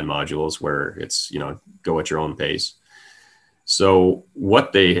online modules where it's, go at your own pace. So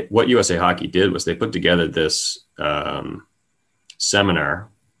what USA Hockey did was they put together this seminar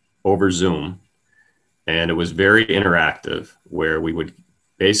over Zoom, and it was very interactive, where we would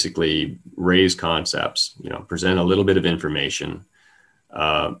basically raise concepts, present a little bit of information,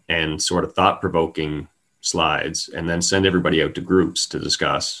 and sort of thought-provoking slides, and then send everybody out to groups to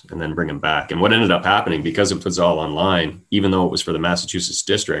discuss and then bring them back. And what ended up happening, because it was all online, even though it was for the Massachusetts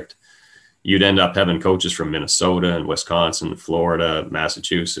district, you'd end up having coaches from Minnesota and Wisconsin, Florida,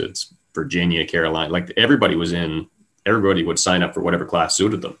 Massachusetts, Virginia, Carolina, everybody would sign up for whatever class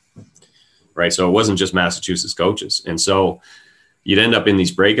suited them. Right. So it wasn't just Massachusetts coaches. And so you'd end up in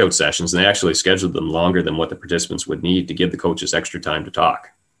these breakout sessions, and they actually scheduled them longer than what the participants would need to give the coaches extra time to talk.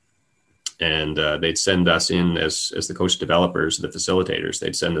 And they'd send us in as the coach developers, the facilitators,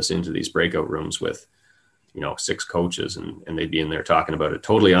 they'd send us into these breakout rooms with, 6 coaches, and they'd be in there talking about a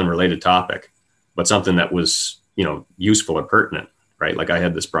totally unrelated topic, but something that was, useful or pertinent, right? Like, I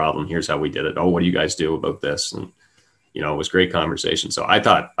had this problem, here's how we did it. Oh, what do you guys do about this? And, it was great conversation. So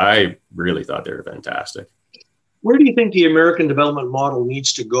I really thought they were fantastic. Where do you think the American development model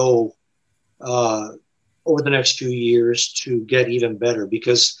needs to go over the next few years to get even better?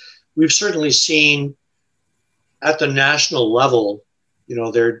 Because we've certainly seen at the national level,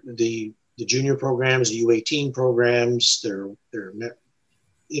 the junior programs, the U18 programs, their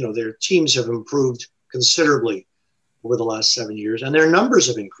teams have improved considerably over the last 7 years, and their numbers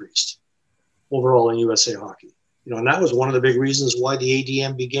have increased overall in USA Hockey. And that was one of the big reasons why the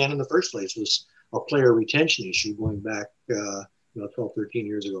ADM began in the first place, was a player retention issue going back 12, 13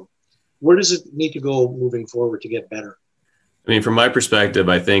 years ago. Where does it need to go moving forward to get better? I mean, from my perspective,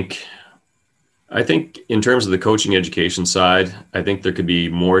 I think in terms of the coaching education side, I think there could be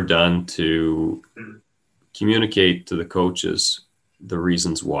more done to communicate to the coaches the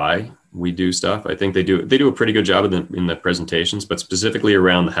reasons why we do stuff. I think they do a pretty good job in the presentations, but specifically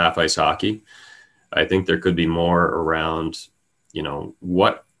around the half ice hockey, I think there could be more around,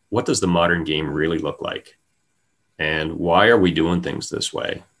 what does the modern game really look like? And why are we doing things this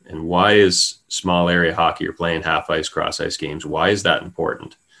way? And why is small area hockey or playing half ice, cross ice games? Why is that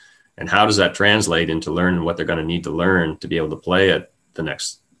important? And how does that translate into learning what they're going to need to learn to be able to play at the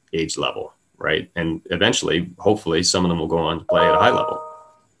next age level, right? And eventually, hopefully, some of them will go on to play at a high level.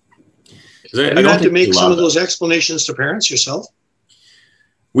 You have to make some of those explanations to parents yourself?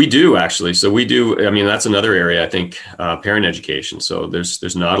 We do, actually. So we do. I mean, that's another area, I think, parent education. So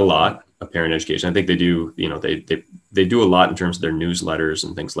there's not a lot of parent education. I think they do, they do a lot in terms of their newsletters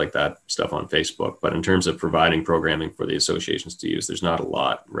and things like that, stuff on Facebook. But in terms of providing programming for the associations to use, there's not a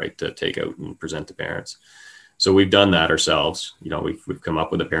lot, right, to take out and present to parents. So we've done that ourselves. We've come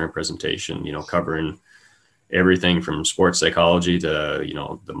up with a parent presentation, covering everything from sports psychology to,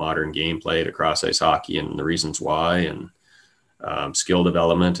 the modern gameplay to cross ice hockey and the reasons why, and skill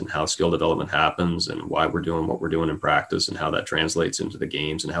development and how skill development happens and why we're doing what we're doing in practice and how that translates into the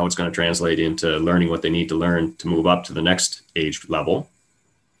games and how it's going to translate into learning what they need to learn to move up to the next age level.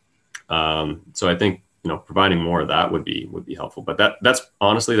 So I think, providing more of that would be helpful, but that's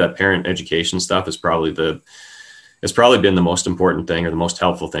honestly, that parent education stuff is probably it's probably been the most important thing or the most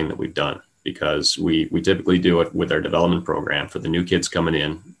helpful thing that we've done, because we typically do it with our development program for the new kids coming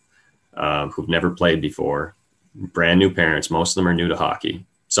in who've never played before, brand new parents. Most of them are new to hockey.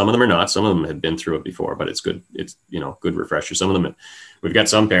 Some of them are not. Some of them have been through it before, but it's good. It's, good refresher. Some of them, we've got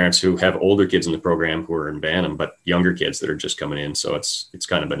some parents who have older kids in the program who are in Bantam, but younger kids that are just coming in. So it's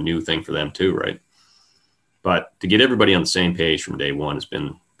kind of a new thing for them too, right? But to get everybody on the same page from day one has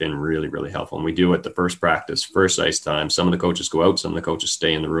been really, really helpful. And we do it the first practice, first ice time. Some of the coaches go out, some of the coaches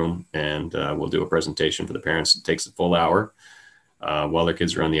stay in the room, and we'll do a presentation for the parents. It takes a full hour while their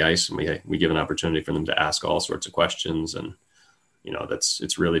kids are on the ice, and we give an opportunity for them to ask all sorts of questions. And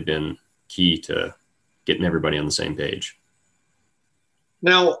it's really been key to getting everybody on the same page.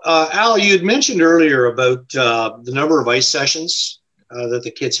 Now, Al, you had mentioned earlier about the number of ice sessions that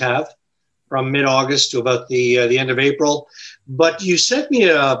the kids have from mid-August to about the end of April. But you sent me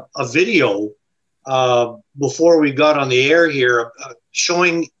a video before we got on the air here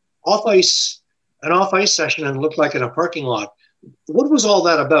showing an off-ice session, and it looked like in a parking lot. What was all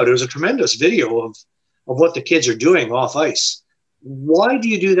that about? It was a tremendous video of what the kids are doing off ice. Why do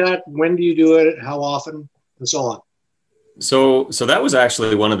you do that? When do you do it? How often? And so on. So that was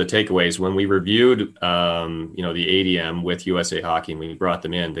actually one of the takeaways when we reviewed, the ADM with USA Hockey, and we brought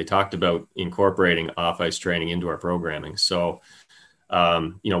them in. They talked about incorporating off-ice training into our programming. So,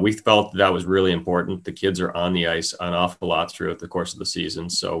 we felt that was really important. The kids are on the ice an awful lot throughout the course of the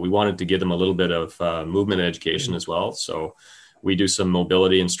season. So we wanted to give them a little bit of movement education as well. So we do some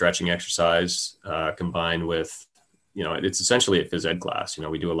mobility and stretching exercise combined with, it's essentially a phys ed class.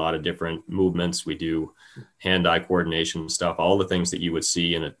 We do a lot of different movements. We do hand-eye coordination stuff, all the things that you would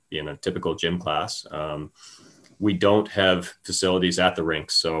see in a typical gym class. We don't have facilities at the rink.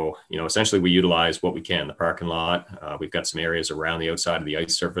 So, essentially we utilize what we can, the parking lot. We've got some areas around the outside of the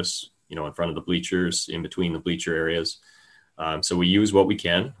ice surface, in front of the bleachers, in between the bleacher areas. So we use what we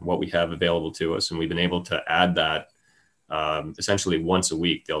can, what we have available to us. And we've been able to add that essentially once a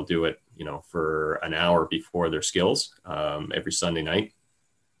week. They'll do it, for an hour before their skills every Sunday night.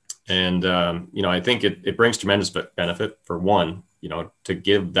 And, I think it brings tremendous benefit for one, to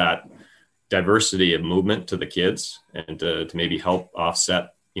give that diversity of movement to the kids and to maybe help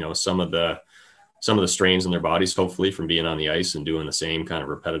offset, some of the strains in their bodies, hopefully, from being on the ice and doing the same kind of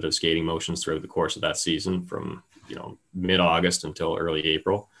repetitive skating motions throughout the course of that season from, mid-August until early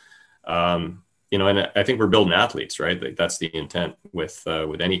April. And I think we're building athletes, right? Like that's the intent with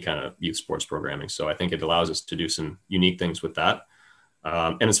any kind of youth sports programming. So I think it allows us to do some unique things with that.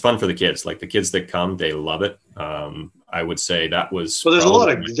 And it's fun for the kids. Like the kids that come, they love it. I would say that was. Well, there's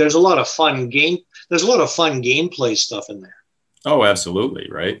a lot of fun gameplay stuff in there. Oh, absolutely.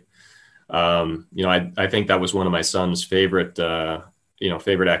 Right. I think that was one of my son's favorite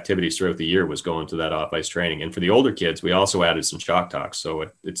activities throughout the year was going to that off-ice training. And for the older kids, we also added some shock talks. So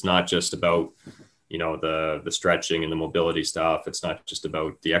it's not just about, the stretching and the mobility stuff. It's not just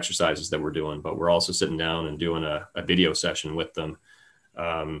about the exercises that we're doing, but we're also sitting down and doing a video session with them,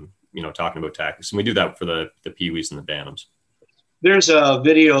 talking about tactics. And we do that for the peewees and the bantams. There's a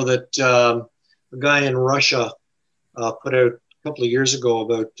video that a guy in Russia put out a couple of years ago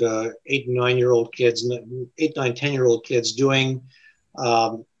about 8, 9-year-old kids, 8, 9, 10-year-old kids doing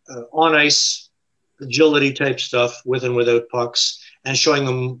on ice agility type stuff with and without pucks, and showing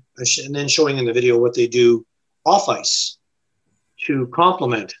them, and then showing in the video what they do off ice to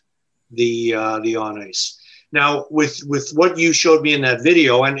complement the on ice. Now, with what you showed me in that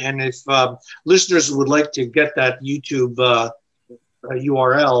video, and if listeners would like to get that YouTube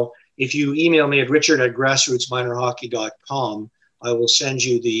URL, if you email me at richard@grassrootsminorhockey.com, I will send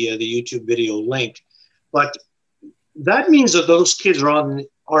you the YouTube video link. But that means that those kids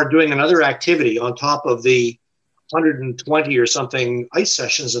are doing another activity on top of the 120 or something ice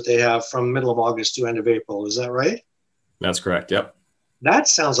sessions that they have from middle of August to end of April. Is that right? That's correct. Yep. That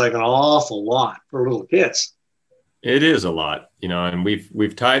sounds like an awful lot for little kids. It is a lot, and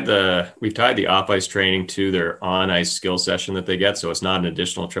we've tied the off ice training to their on ice skill session that they get. So it's not an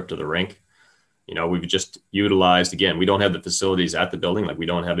additional trip to the rink. We've just utilized, again, we don't have the facilities at the building. Like we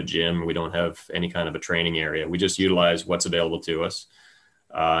don't have a gym. We don't have any kind of a training area. We just utilize what's available to us.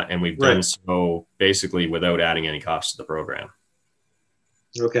 And we've done so basically without adding any cost to the program.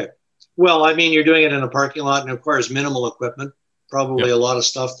 Okay. Well, I mean, you're doing it in a parking lot and it requires minimal equipment, probably a lot of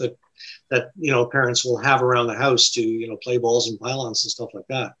stuff that parents will have around the house to, play balls and pylons and stuff like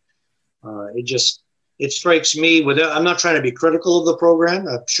that. It strikes me I'm not trying to be critical of the program.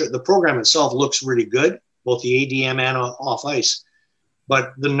 I'm sure the program itself looks really good, both the ADM and off ice,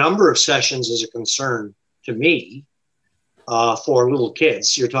 but the number of sessions is a concern to me for little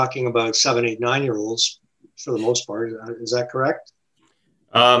kids. You're talking about 7, 8, 9-year-olds, for the most part. Is that correct?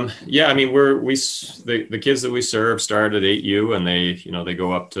 Yeah, I mean, the kids that we serve start at 8U and they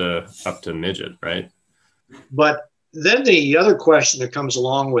go up to midget, right? But then the other question that comes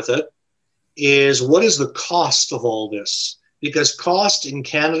along with it is, what is the cost of all this? Because cost in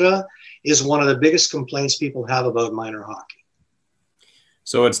Canada is one of the biggest complaints people have about minor hockey.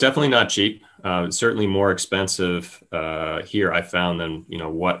 So it's definitely not cheap. It's certainly more expensive here, I found, than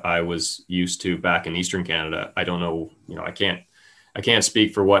what I was used to back in Eastern Canada. I don't know, I can't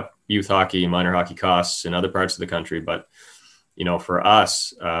speak for what youth hockey and minor hockey costs in other parts of the country, but for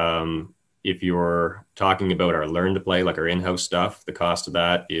us, if you're talking about our learn to play, like our in-house stuff, the cost of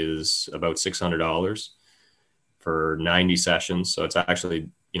that is about $600 for 90 sessions. So it's actually,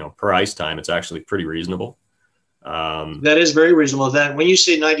 per ice time, it's actually pretty reasonable. That is very reasonable. Then when you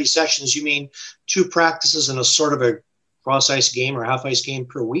say 90 sessions, you mean 2 practices and a sort of a cross ice game or half ice game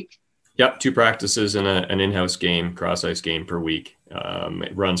per week? Yep. 2 practices and an in-house game, cross ice game per week.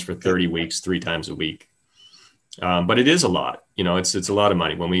 It runs for 30 weeks, 3 times a week. But it is a lot, it's a lot of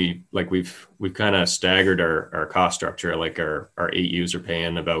money. When we've kind of staggered our cost structure, like our 8Us are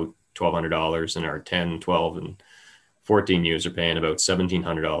paying about $1,200 and our 10, 12 and 14 U's are paying about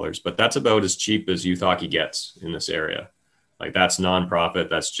 $1,700, but that's about as cheap as youth hockey gets in this area. Like, that's nonprofit.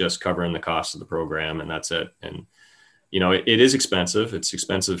 That's just covering the cost of the program, and that's it. And, it is expensive. It's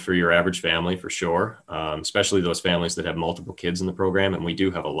expensive for your average family for sure. Especially those families that have multiple kids in the program. And we do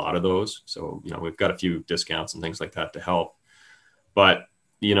have a lot of those. So, we've got a few discounts and things like that to help. But,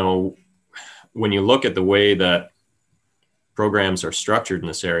 when you look at the way that programs are structured in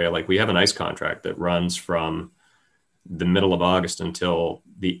this area, like we have an ice contract that runs from the middle of August until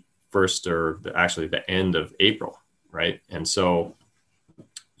the end of April, right? And so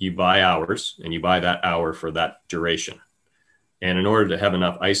you buy hours and you buy that hour for that duration. And in order to have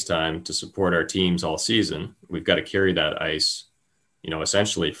enough ice time to support our teams all season, we've got to carry that ice,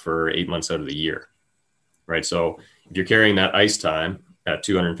 essentially for 8 months out of the year, right? So if you're carrying that ice time at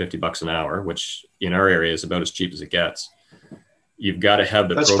 $250 an hour, which in our area is about as cheap as it gets, you've got to have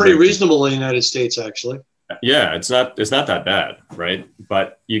the That's pretty reasonable in the United States, actually. Yeah, it's not that bad, right?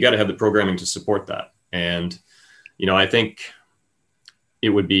 But you got to have the programming to support that. And, I think it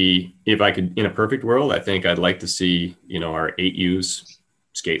would be, if I could, in a perfect world, I think I'd like to see, our 8Us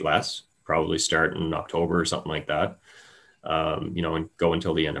skate less, probably start in October or something like that, and go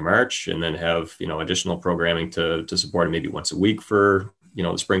until the end of March, and then have, additional programming to support it maybe once a week for,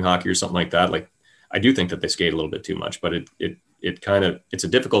 the spring hockey or something like that. Like, I do think that they skate a little bit too much, but it's a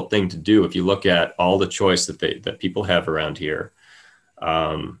difficult thing to do if you look at all the choice that people have around here.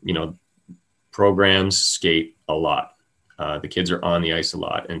 Programs skate a lot. The kids are on the ice a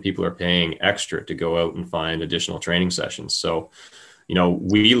lot, and people are paying extra to go out and find additional training sessions. So,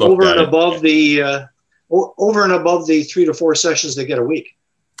 we look over and above the 3 to 4 sessions they get a week.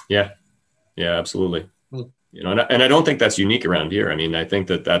 Yeah, absolutely. And I don't think that's unique around here. I mean, I think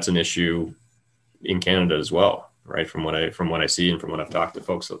that that's an issue in Canada as well, right? From what I see and from what I've talked to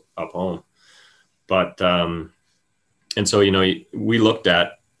folks up home. But, and so, we looked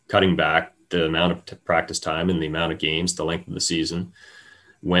at cutting back the amount of practice time and the amount of games, the length of the season,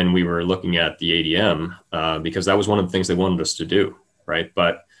 when we were looking at the ADM, because that was one of the things they wanted us to do, right?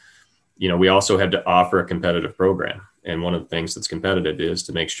 But, we also had to offer a competitive program. And one of the things that's competitive is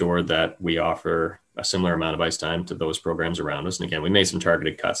to make sure that we offer a similar amount of ice time to those programs around us. And again, we made some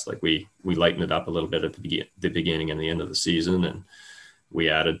targeted cuts, like we lightened it up a little bit at the beginning and the end of the season. And we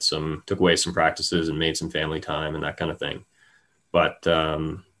took away some practices and made some family time and that kind of thing. But,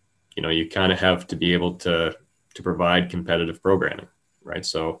 you kind of have to be able to provide competitive programming, right?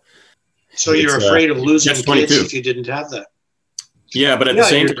 So you're afraid of losing kids if you didn't have that. Yeah, but at the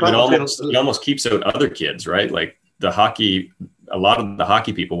same time, it almost keeps out other kids, right? Like a lot of the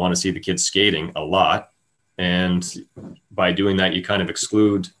hockey people want to see the kids skating a lot. And by doing that, you kind of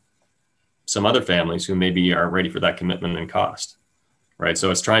exclude some other families who maybe aren't ready for that commitment and cost, right?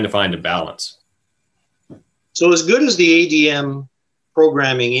 So it's trying to find a balance. So as good as the ADM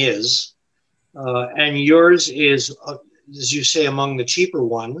programming is, and yours is, as you say, among the cheaper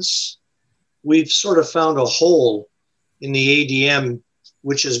ones, we've sort of found a hole in the ADM,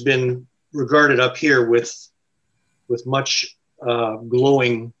 which has been regarded up here with much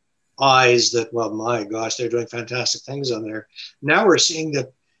glowing eyes that, well, my gosh, they're doing fantastic things on there. Now we're seeing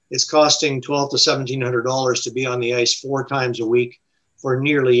that it's costing $1,200 to $1,700 to be on the ice 4 times a week for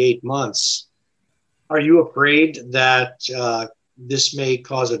nearly 8 months. Are you afraid that this may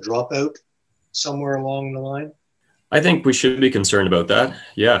cause a dropout somewhere along the line? I think we should be concerned about that.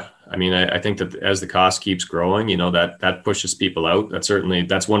 Yeah. I mean, I think that as the cost keeps growing, that pushes people out.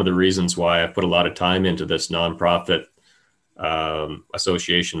 That's one of the reasons why I put a lot of time into this nonprofit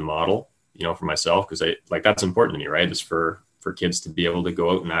association model, for myself, because that's important to me, right? Is for kids to be able to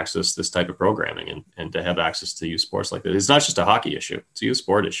go out and access this type of programming and to have access to youth sports like this. It's not just a hockey issue; it's a youth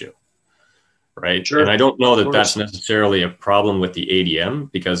sport issue, right? Sure. And I don't know that that's necessarily a problem with the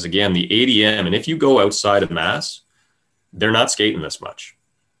ADM, because again, the ADM, and if you go outside of Mass, they're not skating this much.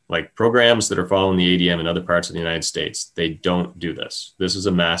 Like programs that are following the ADM in other parts of the United States, they don't do this. This is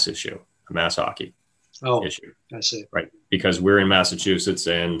a Mass issue, a Mass hockey issue. I see. Right, because we're in Massachusetts,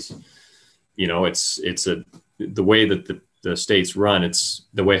 and the way that the states run, it's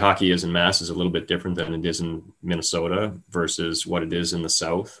the way hockey is in Mass is a little bit different than it is in Minnesota versus what it is in the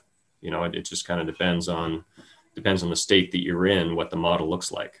South. It just kind of depends on the state that you're in, what the model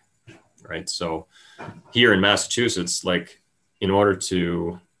looks like, right? So here in Massachusetts, like in order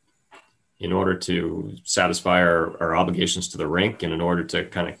to satisfy our obligations to the rink, and in order to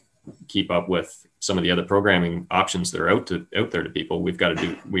kind of keep up with some of the other programming options that are out there to people, we've got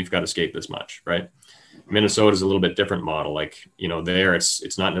to skate this much, right? Minnesota is a little bit different model. Like, there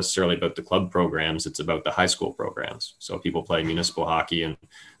it's not necessarily about the club programs, it's about the high school programs. So people play municipal hockey, and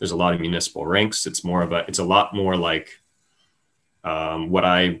there's a lot of municipal rinks. It's a lot more like what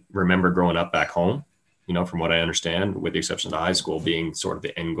I remember growing up back home, from what I understand, with the exception of the high school being sort of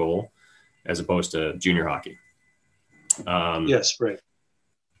the end goal, as opposed to junior hockey. Yes, right.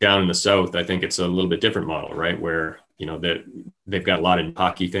 Down in the South, I think it's a little bit different model, right? Where, they've got a lot of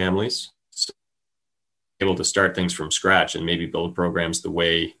hockey families, so able to start things from scratch and maybe build programs the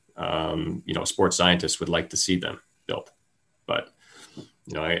way, sports scientists would like to see them built. But,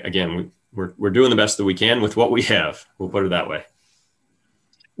 we're doing the best that we can with what we have. We'll put it that way.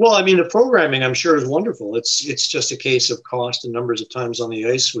 Well, I mean, the programming, I'm sure, is wonderful. It's just a case of cost and numbers of times on the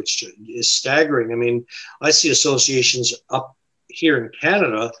ice, which is staggering. I mean, I see associations up here in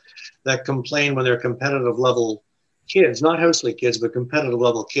Canada that complain when their competitive level kids, not house league kids, but competitive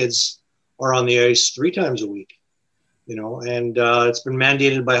level kids, are on the ice 3 times a week. And it's been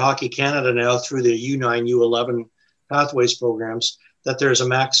mandated by Hockey Canada now through the U9, U11 pathways programs that there's a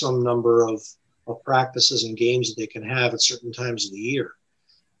maximum number of practices and games that they can have at certain times of the year.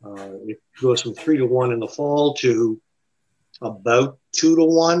 It goes from 3 to 1 in the fall to about 2 to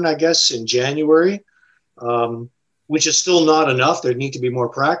 1, I guess, in January, which is still not enough. There need to be more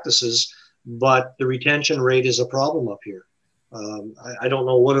practices, but the retention rate is a problem up here. I don't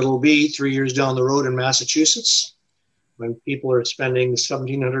know what it'll be 3 years down the road in Massachusetts when people are spending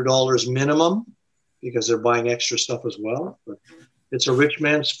 $1,700 minimum because they're buying extra stuff as well. But it's a rich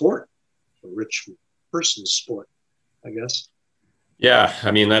man's sport, a rich person's sport, I guess. Yeah, I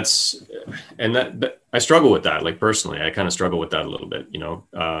mean, I struggle with that. Like personally, I kind of struggle with that a little bit.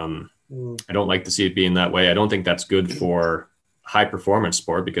 I don't like to see it being that way. I don't think that's good for high performance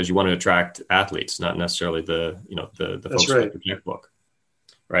sport, because you want to attract athletes, not necessarily the folks with the checkbook.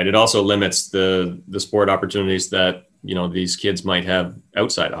 Right. It also limits the sport opportunities that, these kids might have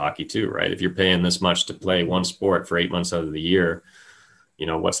outside of hockey too. Right. If you're paying this much to play one sport for 8 months out of the year,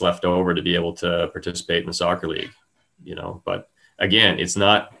 what's left over to be able to participate in the soccer league, but again, it's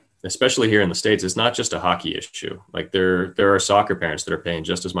not, especially here in the States, it's not just a hockey issue. Like there are soccer parents that are paying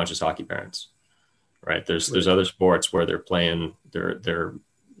just as much as hockey parents, right? There's other sports where they're playing,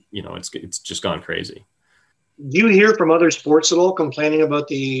 it's just gone crazy. Do you hear from other sports at all complaining about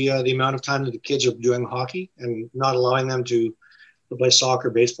the amount of time that the kids are doing hockey and not allowing them to play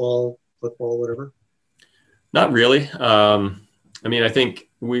soccer, baseball, football, whatever? Not really. I mean, I think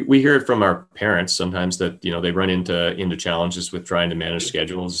we hear it from our parents sometimes that, they run into challenges with trying to manage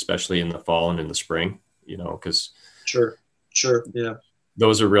schedules, especially in the fall and in the spring, because Sure. Yeah.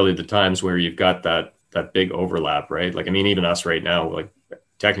 Those are really the times where you've got that big overlap, right? Like, I mean, even us right now, like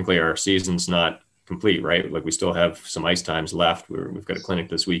technically our season's not complete, right? Like we still have some ice times left. We've got a clinic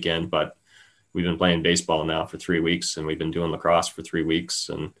this weekend, but we've been playing baseball now for 3 weeks, and we've been doing lacrosse for 3 weeks.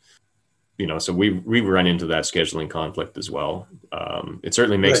 And, so we run into that scheduling conflict as well. It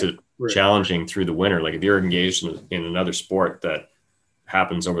certainly makes it challenging through the winter. Like if you're engaged in another sport that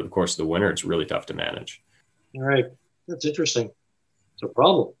happens over the course of the winter, it's really tough to manage. All right. That's interesting. It's a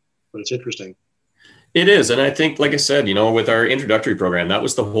problem, but it's interesting. It is. And I think, like I said, with our introductory program, that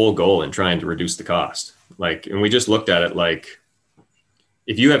was the whole goal in trying to reduce the cost. And we just looked at it like,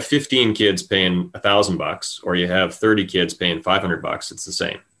 if you have 15 kids paying $1,000 or you have 30 kids paying $500, it's the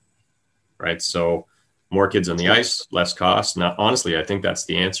same. Right. So more kids on the ice, less cost. Now, honestly, I think that's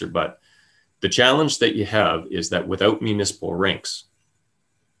the answer. But the challenge that you have is that without municipal rinks,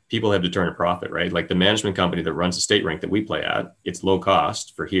 people have to turn a profit, right? Like the management company that runs the state rink that we play at, it's low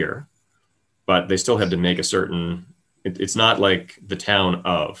cost for here, but they still have to make a certain, it's not like the town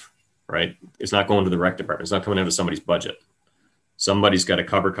of, right? It's not going to the rec department. It's not coming out of somebody's budget. Somebody's got to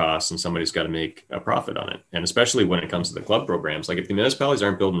cover costs and somebody's got to make a profit on it. And especially when it comes to the club programs, like if the municipalities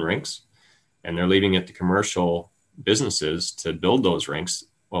aren't building rinks and they're leaving it to commercial businesses to build those rinks,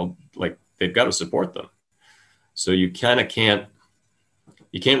 well, like they've got to support them. So you kind of can't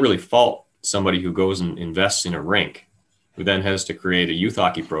really fault somebody who goes and invests in a rink, who then has to create a youth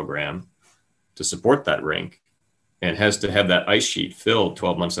hockey program to support that rink and has to have that ice sheet filled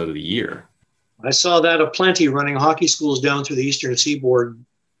 12 months out of the year. I saw that aplenty running hockey schools down through the Eastern Seaboard,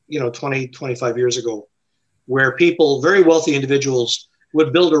 20, 25 years ago, where people, very wealthy individuals,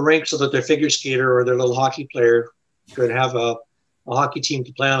 would build a rink so that their figure skater or their little hockey player could have a hockey team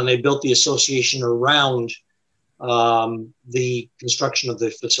to play on. And they built the association around the construction of the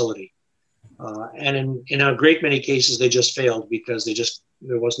facility. And in a great many cases, they just failed because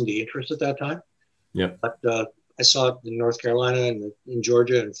there wasn't the interest at that time. Yep. But I saw it in North Carolina and in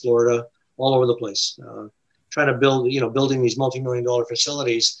Georgia and Florida, all over the place, trying to building these multi-million-dollar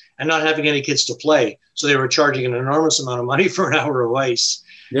facilities and not having any kids to play. So they were charging an enormous amount of money for an hour of ice.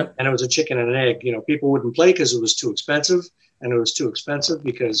 Yep. And it was a chicken and an egg. People wouldn't play because it was too expensive, and it was too expensive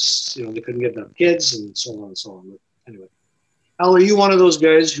because, they couldn't get enough kids and so on and so on. But anyway, Al, are you one of those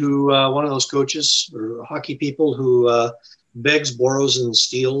guys one of those coaches or hockey people who begs, borrows, and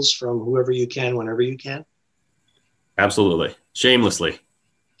steals from whoever you can, whenever you can? Absolutely. Shamelessly.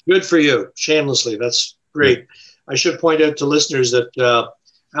 Good for you. Shamelessly. That's great. I should point out to listeners that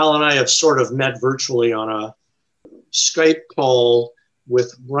Al and I have sort of met virtually on a Skype call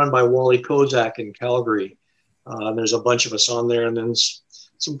run by Wally Kozak in Calgary. There's a bunch of us on there, and then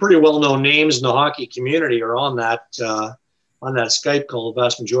some pretty well-known names in the hockey community are on that Skype call. The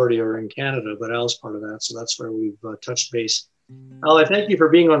vast majority are in Canada, but Al's part of that, so that's where we've touched base. Al, I thank you for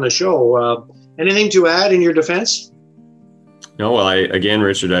being on the show. Anything to add in your defense? No, well, again,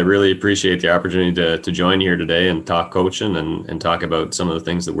 Richard, I really appreciate the opportunity to join here today and talk coaching and talk about some of the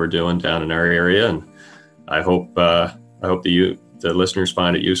things that we're doing down in our area. And I hope the listeners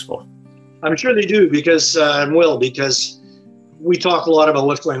find it useful. I'm sure they do because we talk a lot about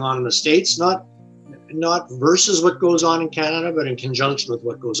what's going on in the States, not versus what goes on in Canada, but in conjunction with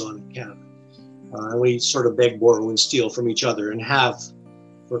what goes on in Canada. And we sort of beg, borrow, and steal from each other and have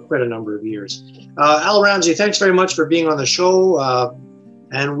for quite a number of years. Al Ramsey, thanks very much for being on the show.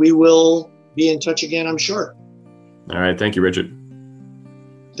 And we will be in touch again, I'm sure. All right. Thank you, Richard.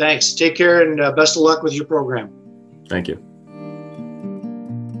 Thanks. Take care and best of luck with your program. Thank you.